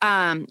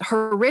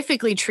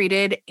 horrifically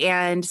treated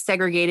and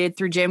segregated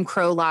through Jim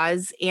Crow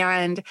laws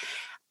and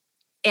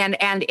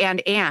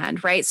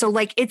right. So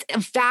like, it's a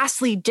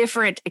vastly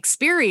different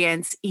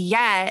experience,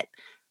 yet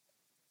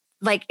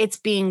like it's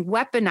being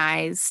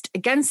weaponized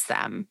against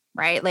them,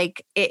 right?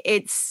 Like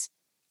it's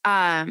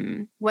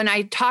when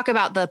I talk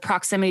about the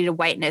proximity to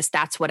whiteness,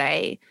 that's what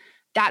I'm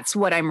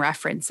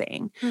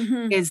referencing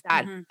is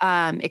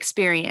that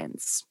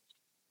experience.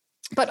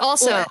 But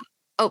also,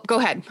 go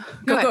ahead.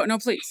 Go ahead. No,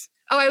 please.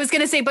 Oh, I was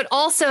going to say, but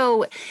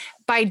also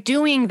by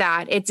doing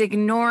that, it's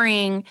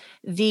ignoring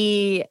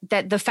the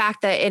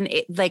fact that in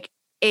like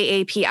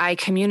AAPI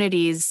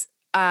communities,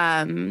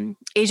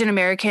 Asian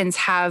Americans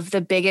have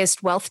the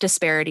biggest wealth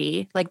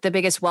disparity, like the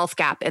biggest wealth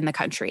gap in the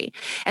country.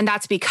 And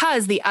that's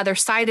because the other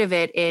side of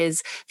it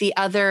is the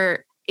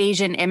other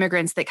Asian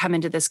immigrants that come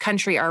into this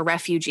country are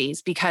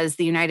refugees because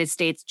the United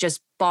States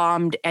just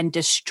bombed and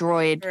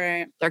destroyed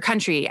their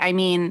country. I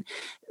mean,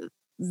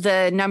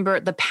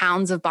 the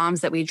pounds of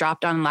bombs that we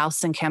dropped on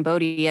Laos and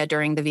Cambodia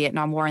during the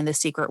Vietnam War and the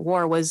Secret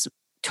War was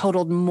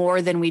totaled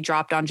more than we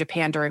dropped on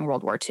Japan during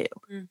World War II.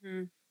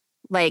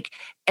 Like,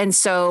 and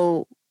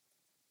so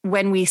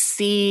when we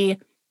see,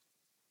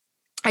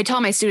 I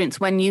tell my students,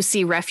 when you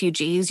see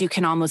refugees, you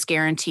can almost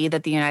guarantee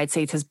that the United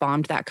States has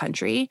bombed that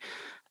country.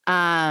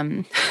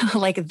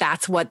 Like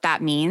that's what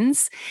that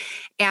means.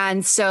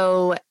 And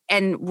so,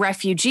 and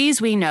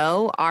refugees we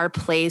know are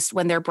placed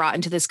when they're brought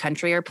into this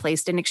country are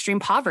placed in extreme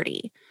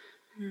poverty.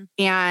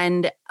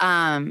 And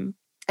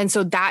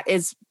so that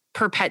is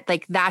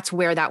like that's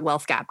where that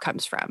wealth gap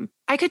comes from.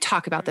 I could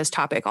talk about this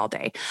topic all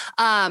day.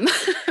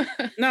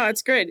 No,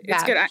 it's good.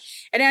 It's good.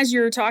 And as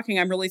you're talking,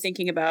 I'm really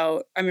thinking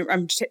about,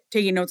 I'm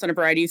taking notes on a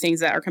variety of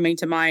things that are coming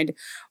to mind.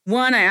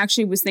 One, I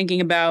actually was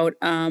thinking about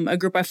a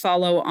group I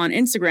follow on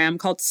Instagram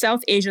called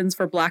South Asians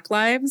for Black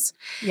Lives.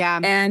 Yeah.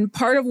 And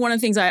part of one of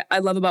the things I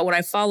love about what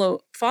I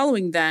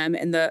following them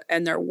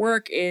and their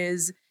work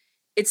is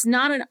it's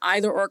not an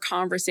either or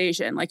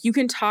conversation. Like you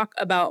can talk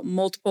about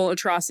multiple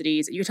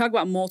atrocities. You can talk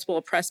about multiple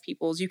oppressed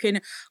peoples. You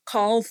can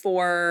call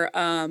for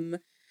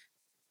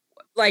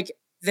like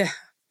the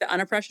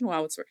unoppression.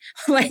 Wow, it's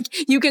like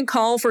you can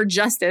call for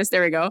justice.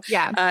 There we go.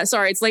 Yeah.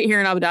 Sorry, it's late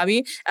here in Abu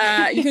Dhabi.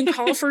 You can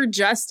call for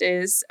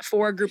justice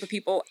for a group of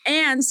people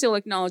and still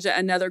acknowledge that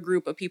another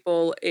group of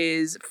people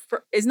is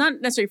not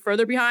necessarily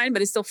further behind,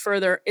 but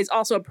is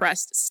also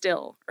oppressed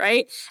still,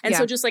 right? And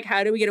so just like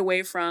how do we get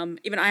away from,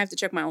 even I have to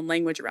check my own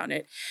language around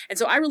it. And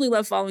so I really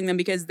love following them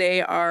because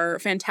they are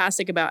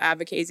fantastic about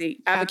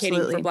advocating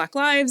for Black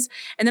lives.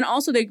 And then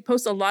also they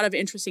post a lot of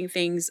interesting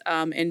things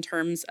in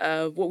terms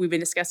of what we've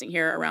been discussing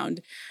here around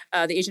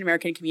the Asian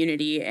American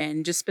community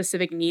and just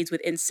specific needs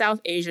within South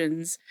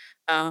Asians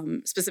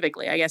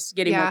specifically, I guess,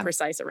 getting more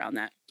precise around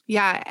that.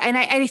 Yeah. And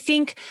I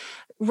think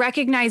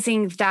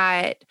recognizing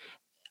that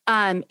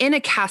in a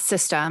caste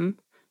system,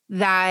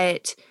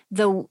 that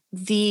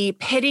the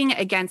pitting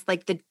against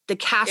like the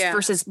caste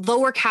versus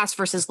lower caste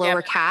versus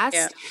lower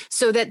caste,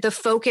 so that the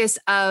focus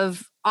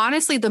of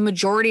honestly the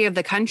majority of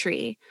the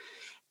country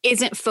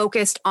isn't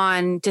focused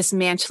on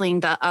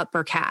dismantling the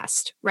upper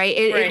caste, right?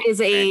 It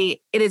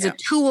is a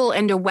tool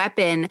and a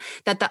weapon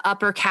that the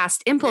upper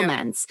caste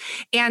implements.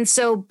 Yeah. And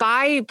so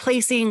by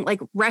placing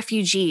like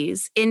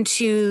refugees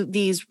into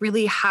these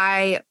really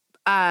high,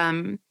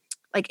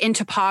 like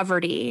into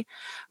poverty,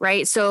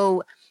 right?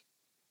 So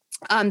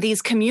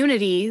these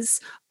communities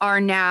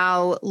are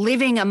now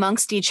living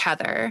amongst each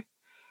other.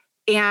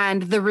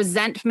 And the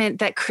resentment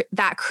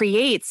that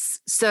creates.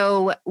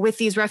 So with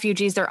these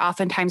refugees, they're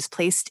oftentimes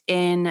placed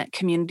in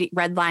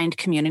redlined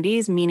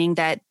communities, meaning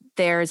that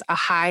there's a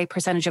high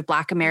percentage of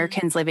Black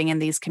Americans living in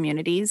these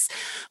communities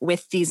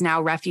with these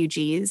now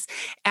refugees,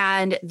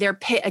 and they're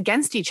pit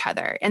against each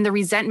other and the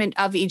resentment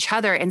of each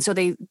other. And so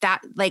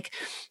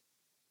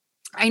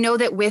I know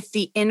that with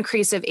the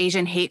increase of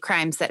Asian hate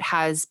crimes that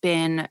has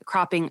been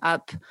cropping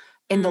up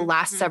in the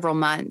last several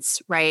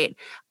months, right?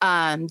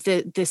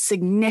 The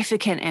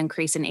significant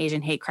increase in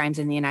Asian hate crimes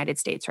in the United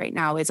States right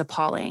now is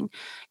appalling.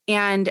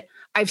 And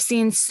I've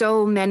seen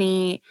so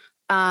many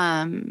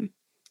like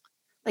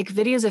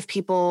videos of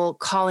people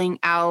calling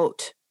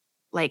out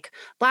like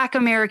Black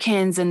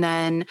Americans and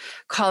then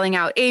calling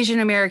out Asian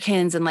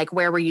Americans and like,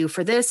 where were you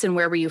for this? And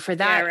where were you for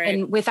that? Yeah, right.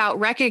 And without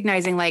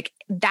recognizing like,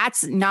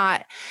 that's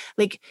not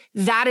like,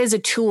 that is a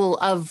tool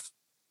of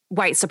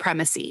white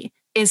supremacy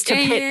is to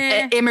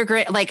pit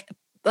immigrant, like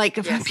like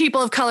Yes.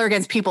 people of color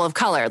against people of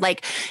color.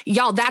 Like,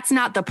 y'all, that's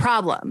not the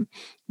problem.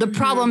 The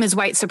problem is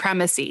white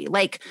supremacy.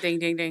 Like, Ding,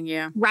 ding, ding.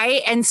 Yeah.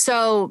 right. And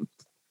so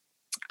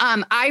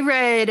I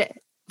read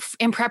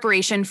in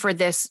preparation for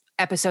this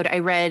episode, I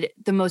read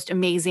the most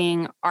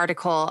amazing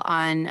article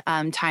on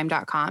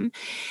time.com.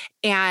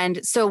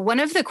 And so one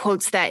of the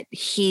quotes that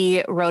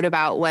he wrote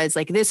about was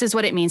like, this is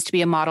what it means to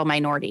be a model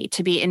minority,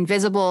 to be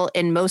invisible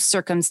in most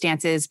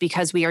circumstances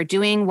because we are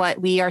doing what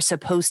we are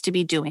supposed to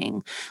be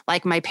doing,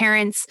 like my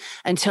parents,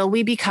 until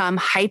we become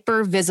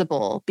hyper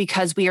visible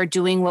because we are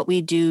doing what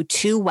we do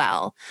too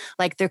well,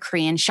 like the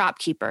Korean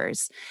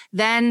shopkeepers.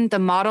 Then the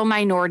model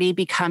minority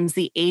becomes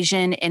the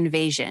Asian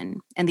invasion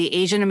and the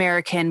Asian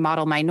American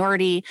model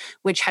minority,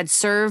 which had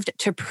served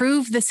to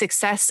prove the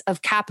success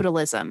of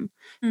capitalism.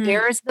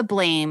 Bears the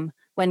blame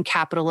when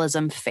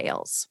capitalism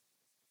fails.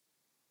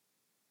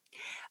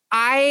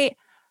 That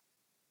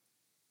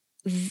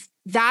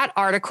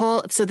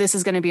article, so this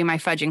is going to be my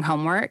fudging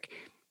homework.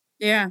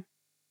 Yeah.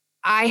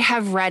 I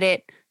have read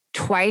it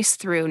twice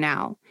through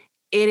now.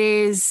 It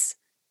is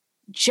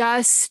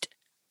just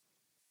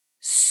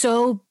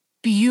so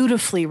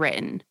beautifully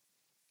written.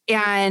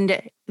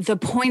 And the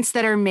points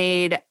that are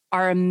made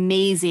are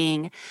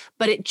amazing,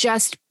 but it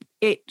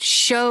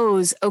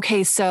shows,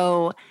 okay,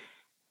 so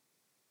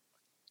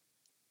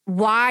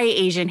why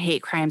Asian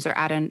hate crimes are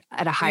at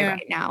a high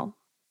right now,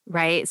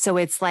 right? So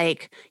it's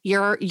like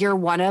you're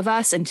one of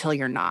us until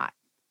you're not,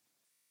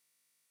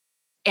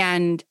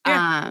 and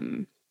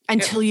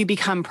until you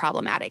become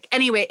problematic.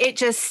 Anyway,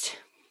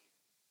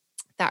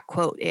 that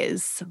quote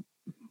is,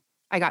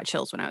 I got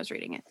chills when I was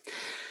reading it.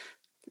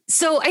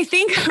 So I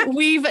think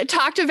we've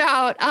talked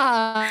about.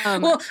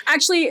 Well,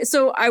 actually,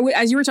 so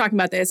as you were talking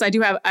about this, I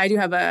do have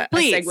a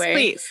segue.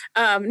 Please.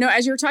 No,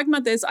 as you were talking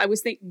about this, I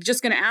was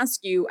just going to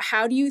ask you,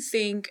 how do you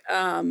think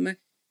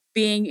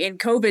being in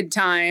COVID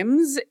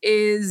times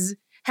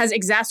has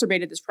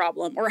exacerbated this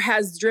problem, or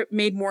has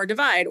made more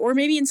divide, or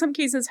maybe in some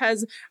cases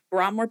has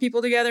brought more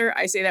people together?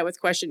 I say that with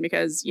question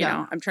because, you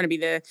know, I'm trying to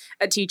be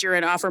a teacher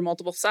and offer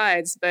multiple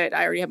sides, but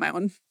I already have my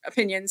own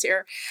opinions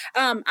here.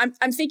 I'm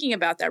thinking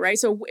about that, right?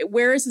 So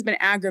where this has been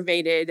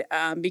aggravated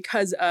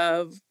because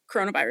of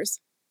coronavirus.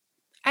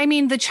 I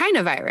mean, the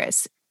China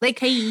virus, like,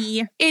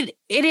 hey,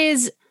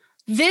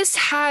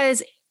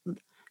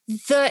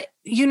 the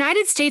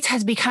United States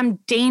has become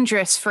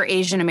dangerous for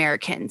Asian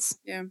Americans.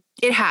 Yeah,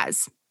 it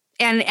has.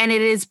 And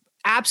it is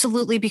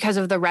absolutely because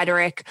of the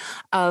rhetoric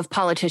of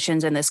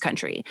politicians in this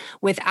country.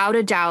 Without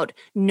a doubt,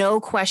 no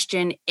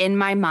question in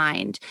my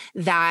mind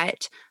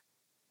that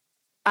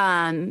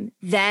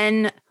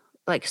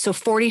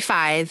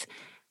 45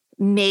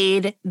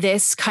 made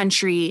this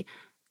country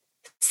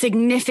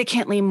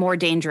significantly more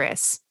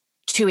dangerous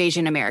to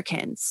Asian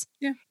Americans.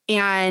 Yeah.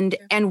 And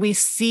we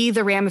see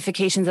the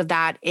ramifications of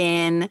that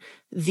in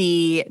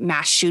the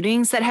mass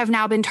shootings that have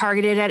now been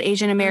targeted at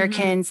Asian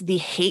Americans, the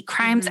hate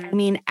crimes. I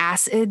mean,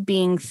 acid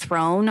being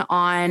thrown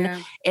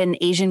on an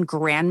Asian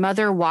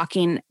grandmother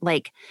walking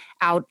like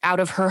out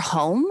of her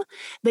home.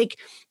 Like,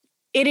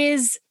 it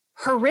is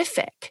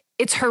horrific.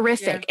 It's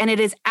horrific. And it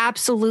is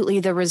absolutely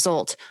the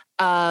result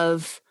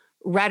of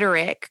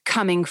rhetoric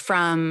coming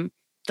from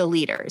the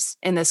leaders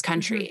in this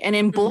country and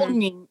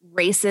emboldening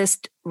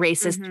racist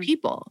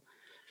people.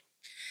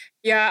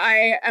 Yeah,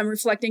 I am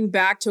reflecting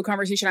back to a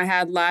conversation I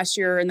had last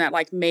year in that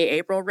like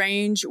May-April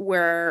range,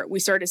 where we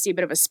started to see a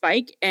bit of a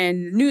spike,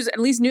 and at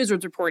least news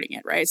was reporting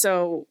it, right?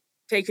 So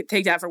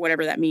take that for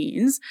whatever that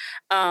means.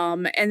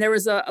 And there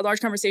was a large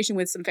conversation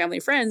with some family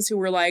friends who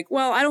were like,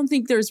 well, I don't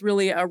think there's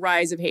really a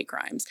rise of hate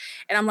crimes.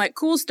 And I'm like,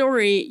 cool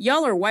story.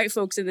 Y'all are white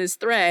folks in this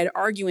thread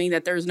arguing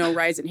that there's no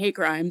rise in hate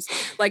crimes.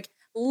 Like,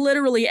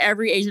 literally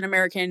every Asian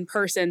American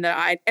person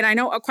that I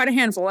know quite a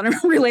handful, and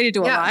I'm related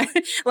to a lot.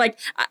 Like,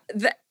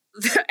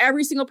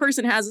 every single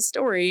person has a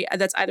story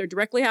that's either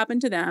directly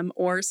happened to them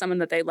or someone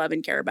that they love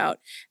and care about,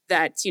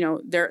 that's, you know,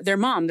 their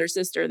mom, their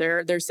sister,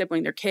 their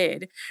sibling, their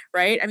kid,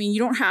 right? I mean, you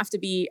don't have to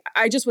be,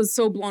 I just was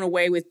so blown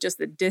away with just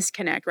the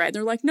disconnect, right?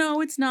 They're like,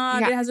 no, it's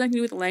not. It has nothing to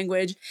do with the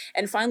language.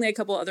 And finally, a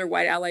couple other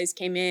white allies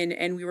came in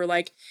and we were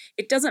like,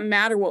 it doesn't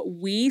matter what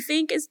we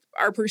think is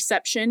our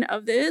perception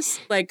of this.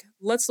 Like,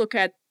 let's look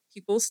at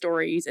people's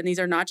stories, and these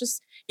are not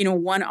just, you know,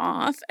 one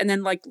off. And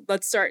then like,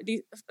 let's start, these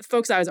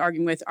folks I was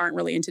arguing with aren't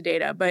really into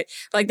data, but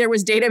like there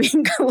was data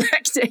being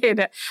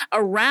collected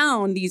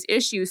around these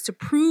issues to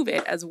prove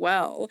it as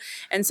well.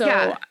 And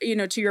so, you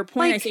know, to your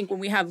point, like, I think when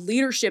we have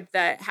leadership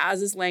that has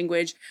this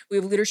language, we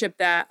have leadership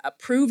that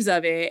approves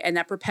of it and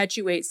that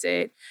perpetuates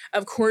it,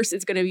 of course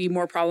it's going to be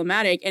more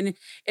problematic. And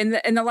in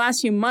the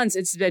last few months,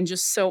 it's been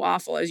just so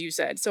awful, as you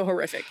said, so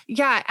horrific.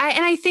 Yeah.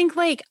 And I think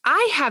like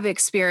I have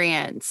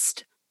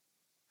experienced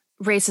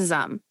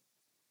racism.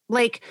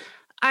 Like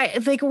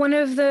one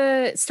of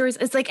the stories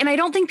is like, and I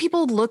don't think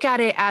people look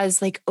at it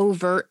as like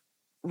overt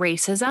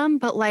racism,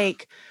 but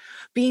like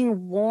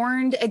being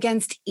warned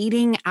against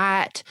eating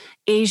at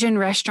Asian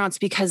restaurants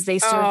because they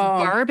serve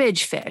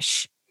garbage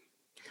fish.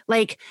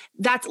 Like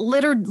that's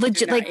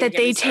legit, like that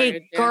they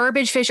take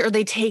garbage fish, or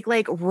they take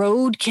like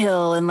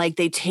roadkill, and like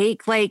they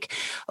take like,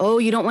 oh,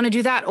 you don't want to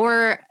do that.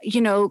 Or,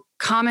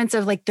 comments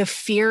of like the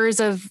fears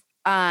of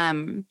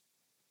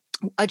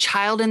a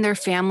child in their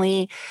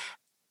family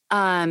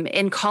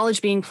in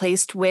college being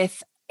placed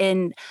with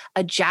in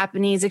a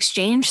Japanese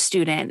exchange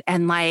student,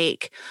 and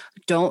like,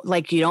 you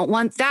don't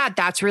want that.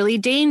 That's really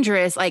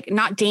dangerous. Like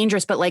not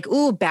dangerous, but like,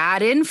 ooh,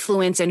 bad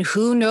influence, and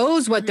who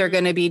knows what they're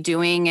going to be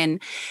doing.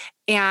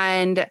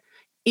 And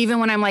even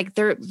when I'm like,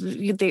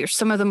 they're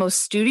some of the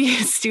most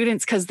studious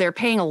students because they're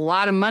paying a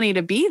lot of money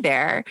to be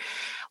there.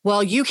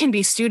 Well, you can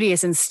be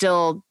studious and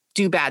still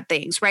do bad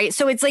things, right?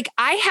 So it's like,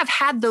 I have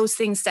had those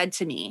things said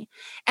to me.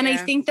 And I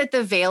think that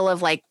the veil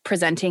of like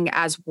presenting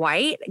as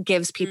white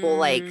gives people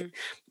like,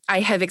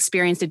 I have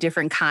experienced a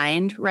different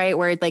kind, right?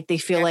 Where like they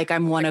feel like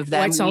I'm one of them.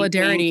 White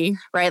solidarity.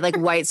 Right? Like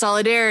white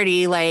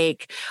solidarity.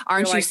 Like,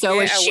 aren't you so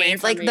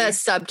ashamed? Like the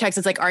subtext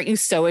is like, aren't you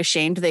so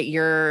ashamed that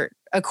you're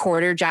a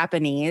quarter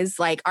Japanese?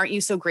 Like, aren't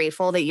you so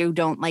grateful that you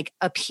don't like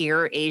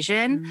appear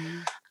Asian?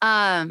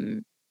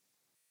 And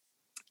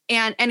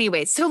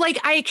anyway, so like,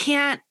 I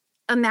can't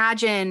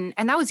imagine,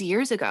 and that was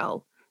years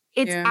ago.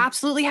 It's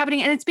absolutely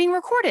happening, and it's being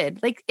recorded.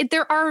 Like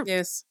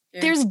there's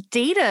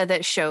data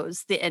that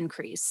shows the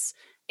increase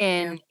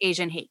in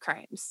Asian hate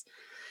crimes.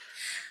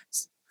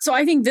 So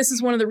I think this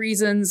is one of the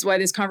reasons why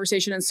this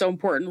conversation is so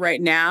important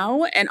right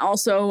now. And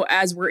also,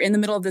 as we're in the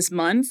middle of this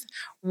month,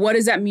 what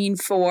does that mean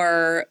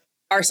for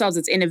ourselves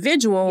as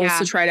individuals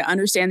to try to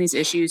understand these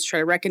issues, try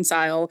to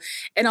reconcile,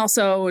 and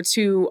also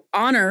to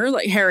honor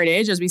like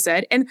heritage, as we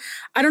said. And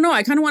I don't know,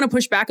 I kind of want to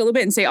push back a little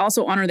bit and say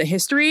also honor the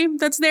history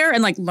that's there,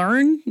 and like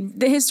learn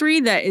the history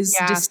that is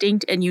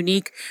distinct and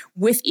unique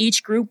with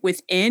each group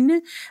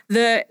within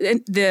the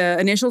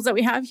initials that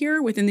we have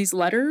here within these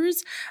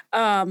letters.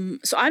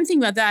 So I'm thinking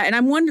about that, and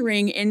I'm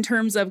wondering in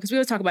terms of, because we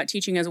always talk about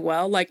teaching as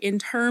well, like in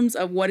terms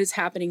of what is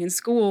happening in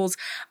schools,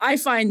 I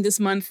find this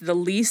month the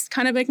least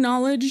kind of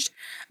acknowledged.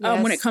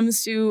 When it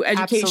comes to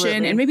education.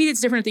 Absolutely. And maybe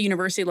it's different at the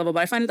university level,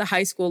 but I find at the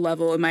high school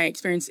level, in my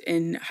experience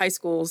in high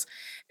schools,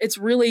 it's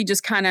really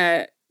just kind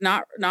of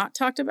not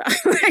talked about.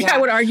 I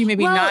would argue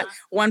maybe not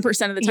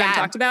 1% of the time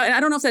talked about. And I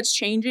don't know if that's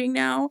changing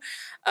now.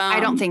 I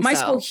don't think my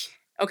so. School,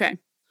 okay.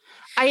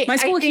 My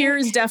school here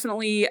is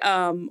definitely,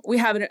 we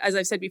have, as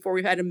I've said before,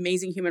 we've had an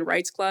amazing human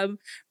rights club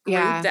group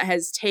that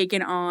has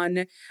taken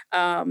on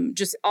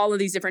just all of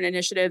these different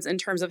initiatives in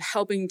terms of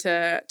helping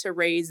to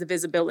raise the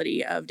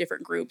visibility of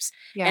different groups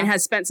and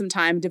has spent some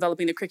time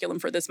developing the curriculum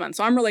for this month.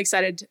 So I'm really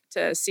excited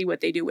to see what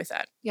they do with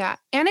that. Yeah.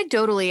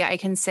 Anecdotally, I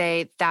can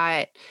say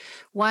that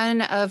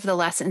one of the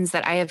lessons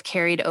that I have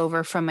carried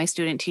over from my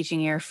student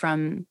teaching year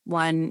from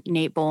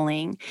Nate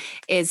Bowling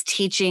is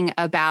teaching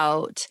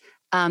about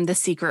the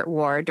secret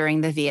war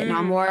during the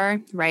Vietnam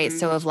War, right?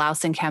 So of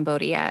Laos and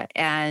Cambodia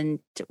and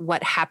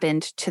what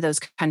happened to those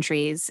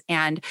countries.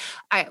 And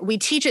we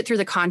teach it through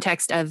the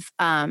context of,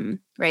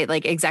 right,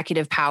 like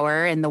executive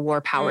power and the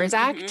War Powers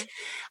Act.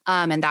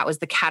 And that was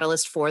the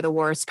catalyst for the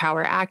Wars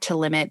Power Act to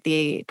limit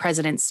the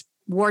president's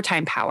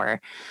wartime power.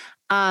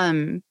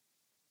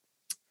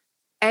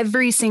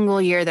 Every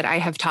single year that I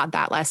have taught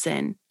that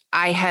lesson,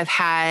 I have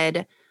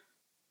had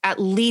at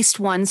least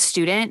one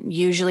student,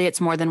 usually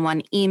it's more than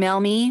one, email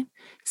me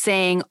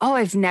saying, oh,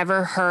 I've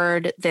never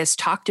heard this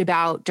talked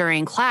about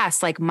during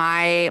class. Like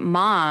my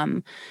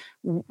mom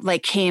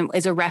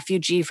is a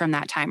refugee from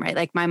that time, right?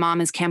 Like my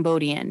mom is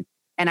Cambodian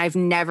and I've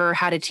never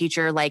had a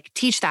teacher like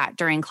teach that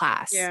during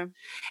class. Yeah.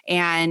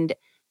 And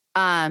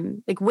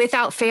like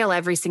without fail,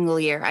 every single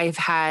year, I've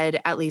had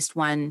at least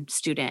one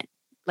student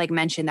like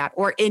mention that,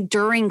 or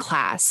during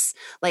class,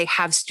 like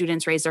have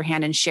students raise their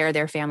hand and share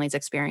their family's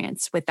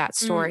experience with that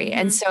story.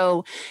 And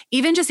so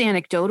even just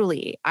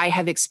anecdotally, I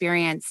have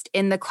experienced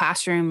in the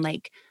classroom,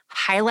 like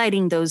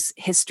highlighting those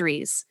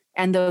histories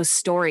and those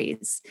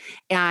stories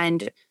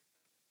and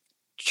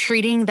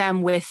treating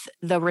them with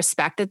the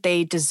respect that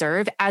they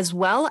deserve, as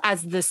well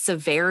as the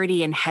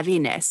severity and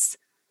heaviness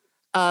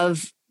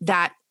of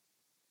that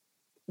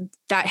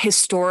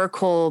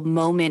historical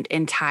moment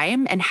in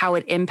time and how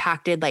it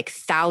impacted like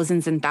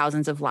thousands and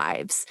thousands of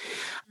lives.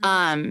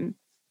 And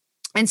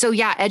so,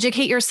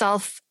 educate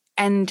yourself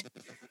and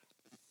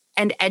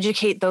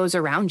educate those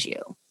around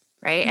you.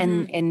 Right.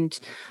 And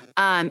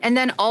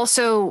then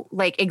also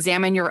like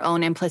examine your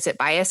own implicit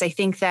bias. I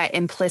think that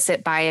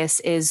implicit bias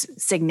is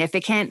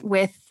significant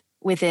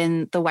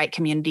within the white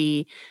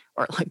community,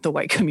 or like the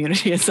white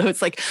community. And so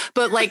it's like,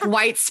 but like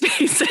white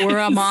spaces. We're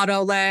a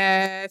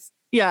monolith.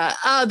 Yeah,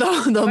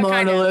 the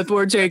monolith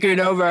we're taking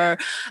over.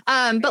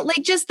 But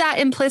like just that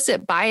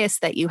implicit bias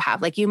that you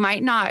have, like you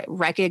might not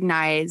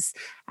recognize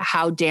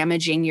how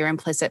damaging your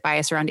implicit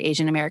bias around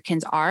Asian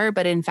Americans are,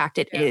 but in fact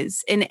it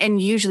is.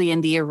 And usually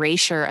in the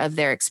erasure of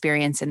their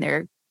experience and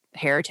their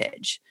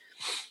heritage.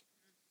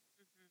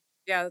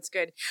 Yeah, that's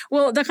good.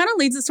 Well, that kind of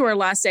leads us to our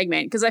last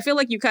segment, because I feel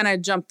like you kind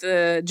of jumped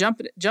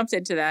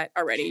into that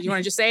already. You want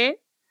to just say it?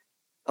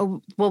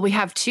 Oh, well, we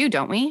have two,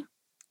 don't we?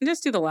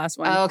 Just do the last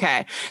one.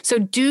 Okay. So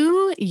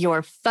do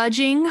your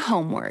fudging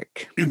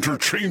homework.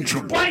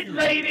 Interchangeable. White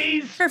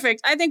ladies!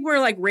 Perfect. I think we're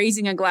like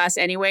raising a glass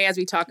anyway as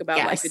we talk about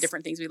like Yes. the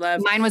different things we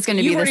love. Mine was going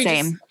to You be the already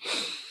same.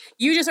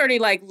 You just already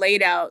like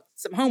laid out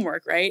some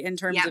homework, right? In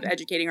terms Yeah. of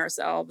educating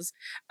ourselves.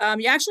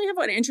 You actually have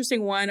an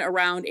interesting one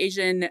around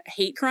Asian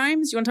hate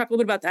crimes. You want to talk a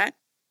little bit about that?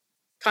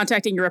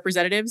 Contacting your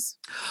representatives?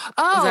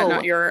 Oh, Is that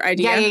not your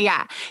idea?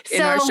 Yeah.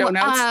 In our show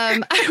notes? I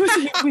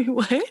was like, wait,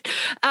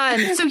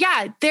 what? So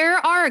yeah, there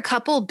are a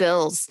couple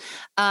bills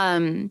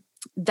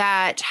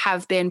that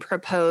have been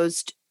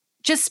proposed,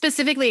 just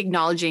specifically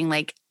acknowledging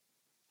like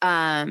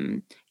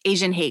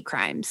Asian hate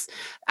crimes.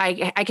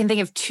 I can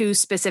think of two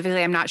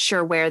specifically. I'm not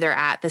sure where they're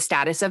at, the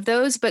status of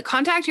those, but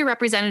contact your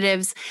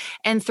representatives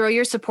and throw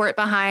your support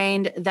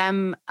behind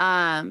them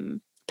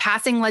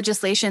passing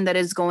legislation that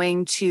is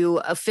going to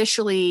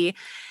officially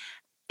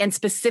and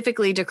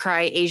specifically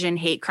decry Asian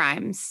hate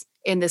crimes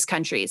in this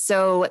country.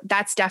 So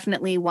that's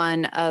definitely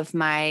one of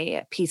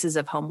my pieces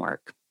of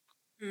homework.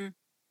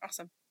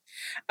 Awesome.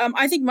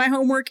 I think my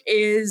homework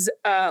is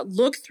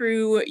look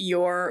through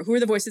who are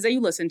the voices that you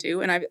listen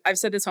to. And I've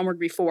said this homework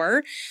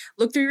before.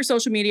 Look through your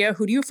social media.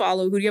 Who do you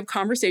follow? Who do you have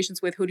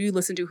conversations with? Who do you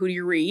listen to? Who do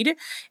you read?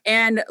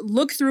 And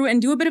look through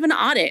and do a bit of an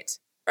audit,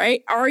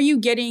 right? Are you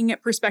getting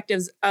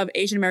perspectives of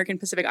Asian American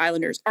Pacific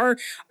Islanders?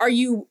 Are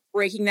you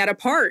breaking that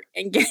apart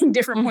and getting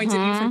different points of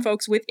view from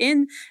folks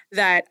within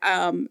that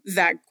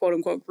quote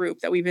unquote group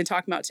that we've been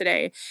talking about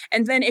today?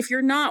 And then if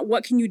you're not,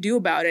 what can you do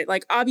about it?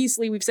 Like,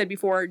 obviously we've said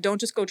before, don't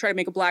just go try to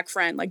make a Black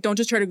friend. Like, don't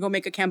just try to go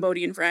make a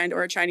Cambodian friend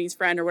or a Chinese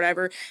friend or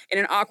whatever in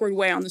an awkward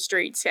way on the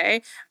streets.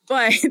 Okay.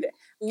 But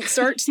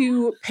start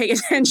to pay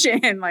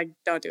attention. Like,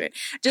 don't do it.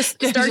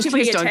 Just start to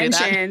pay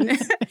attention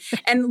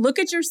and look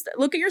at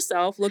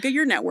yourself, look at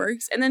your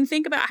networks, and then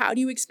think about how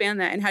do you expand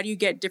that and how do you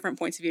get different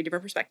points of view,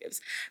 different perspectives.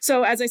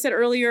 So as I said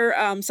earlier,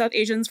 South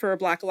Asians for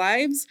Black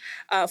Lives,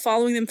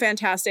 following them,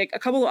 fantastic. A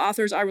couple of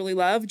authors I really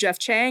love, Jeff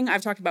Chang.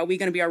 I've talked about We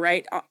Gonna Be All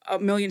Right a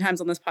million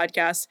times on this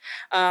podcast.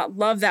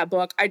 Love that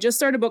book. I just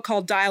started a book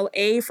called Dial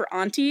A for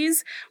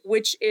Aunties,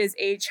 which is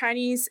a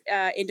Chinese,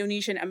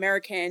 Indonesian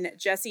American,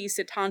 Jesse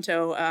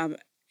Sitanto.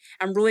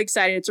 I'm really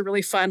excited. It's a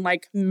really fun,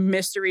 like,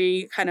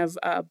 mystery kind of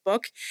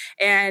book,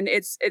 and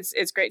it's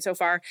great so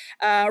far.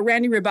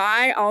 Randy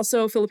Ribai,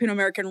 also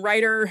Filipino-American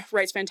writer,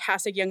 writes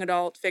fantastic young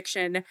adult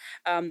fiction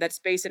that's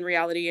based in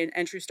reality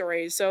and true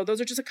stories. So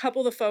those are just a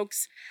couple of the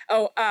folks.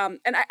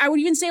 And I would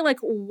even say, like,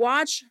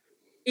 watch.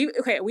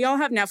 Okay, we all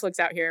have Netflix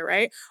out here,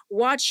 right?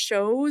 Watch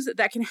shows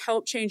that can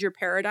help change your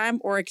paradigm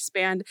or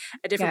expand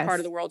a different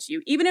part of the world to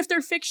you, even if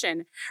they're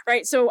fiction,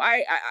 right? So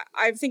I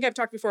think I've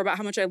talked before about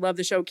how much I love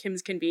the show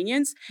Kim's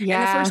Convenience.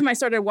 Yeah. And the first time I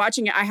started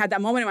watching it, I had that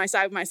moment in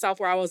myself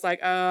where I was like,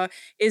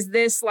 is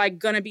this like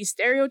going to be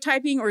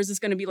stereotyping, or is this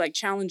going to be like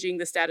challenging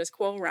the status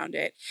quo around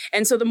it?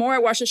 And so the more I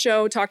watch the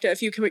show, talk to a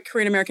few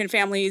Korean American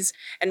families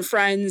and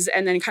friends,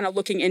 and then kind of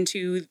looking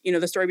into,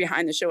 the story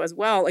behind the show as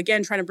well,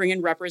 again, trying to bring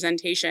in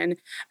representation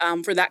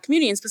for that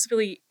community, and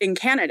specifically in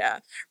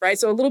Canada, right?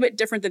 So a little bit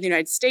different than the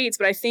United States,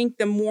 but I think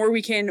the more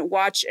we can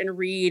watch and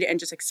read and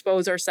just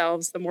expose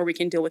ourselves, the more we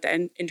can deal with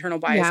the internal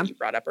bias that you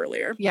brought up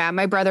earlier. Yeah,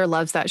 my brother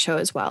loves that show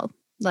as well.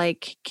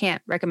 Like,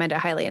 can't recommend it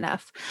highly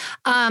enough.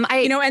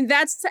 And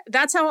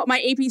that's how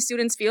my AP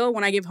students feel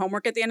when I give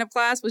homework at the end of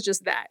class, was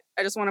just that.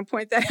 I just want to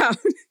point that out.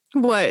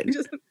 What?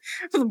 Just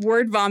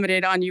word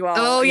vomited on you all.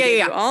 Oh,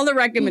 yeah. All the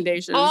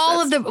recommendations.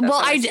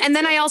 And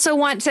then I also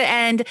want to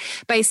end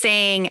by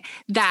saying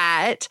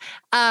that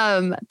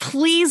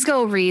please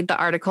go read the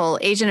article,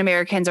 Asian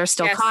Americans Are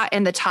Still Caught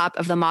in the Top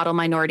of the Model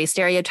Minority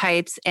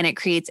Stereotypes, and It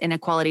Creates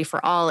Inequality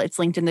for All. It's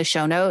linked in the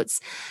show notes.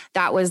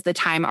 That was the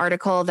Time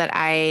article that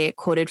I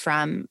quoted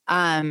from,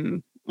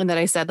 and that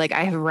I said, like,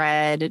 I have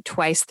read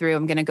twice through.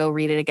 I'm going to go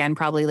read it again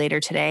probably later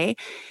today.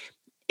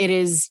 It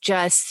is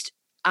just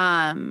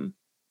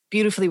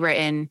beautifully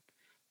written,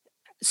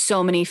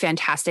 so many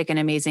fantastic and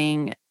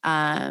amazing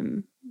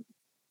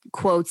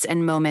quotes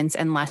and moments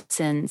and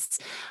lessons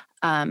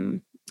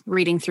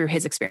reading through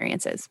his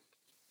experiences.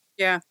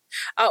 Yeah.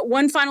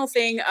 One final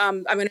thing.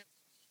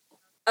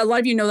 A lot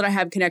of you know that I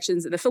have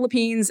connections in the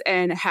Philippines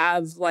and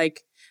have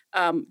like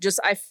I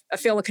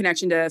feel a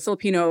connection to a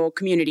Filipino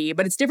community,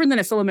 but it's different than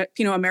a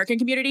Filipino-American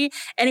community.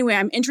 Anyway,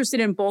 I'm interested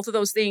in both of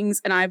those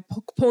things, and I've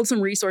pulled some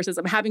resources.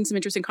 I'm having some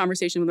interesting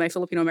conversations with my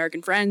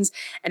Filipino-American friends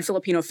and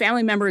Filipino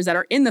family members that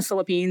are in the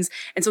Philippines,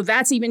 and so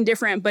that's even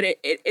different, but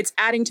it's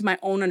adding to my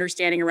own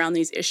understanding around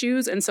these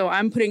issues, and so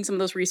I'm putting some of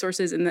those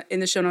resources in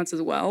the show notes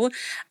as well,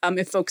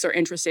 if folks are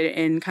interested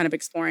in kind of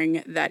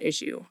exploring that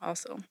issue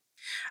also.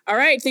 All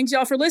right, thanks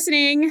y'all for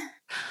listening.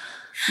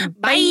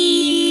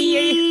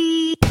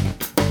 Bye.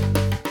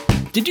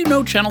 Did you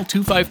know Channel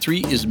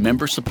 253 is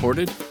member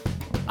supported?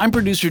 I'm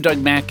producer Doug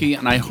Mackey,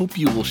 and I hope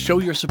you will show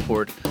your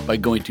support by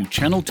going to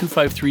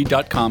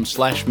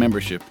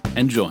channel253.com/membership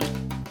and join.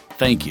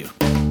 Thank you.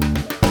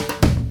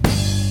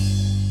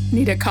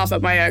 Need to cough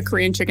up my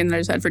Korean chicken that I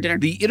just had for dinner.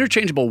 The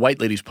Interchangeable White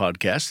Ladies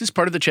podcast is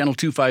part of the Channel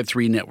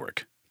 253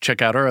 network.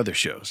 Check out our other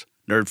shows: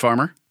 Nerd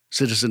Farmer,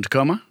 Citizen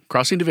Tacoma,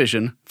 Crossing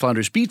Division,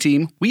 Flounders B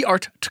Team, We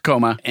Art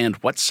Tacoma, and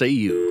What Say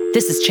You?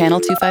 This is Channel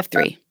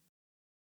 253.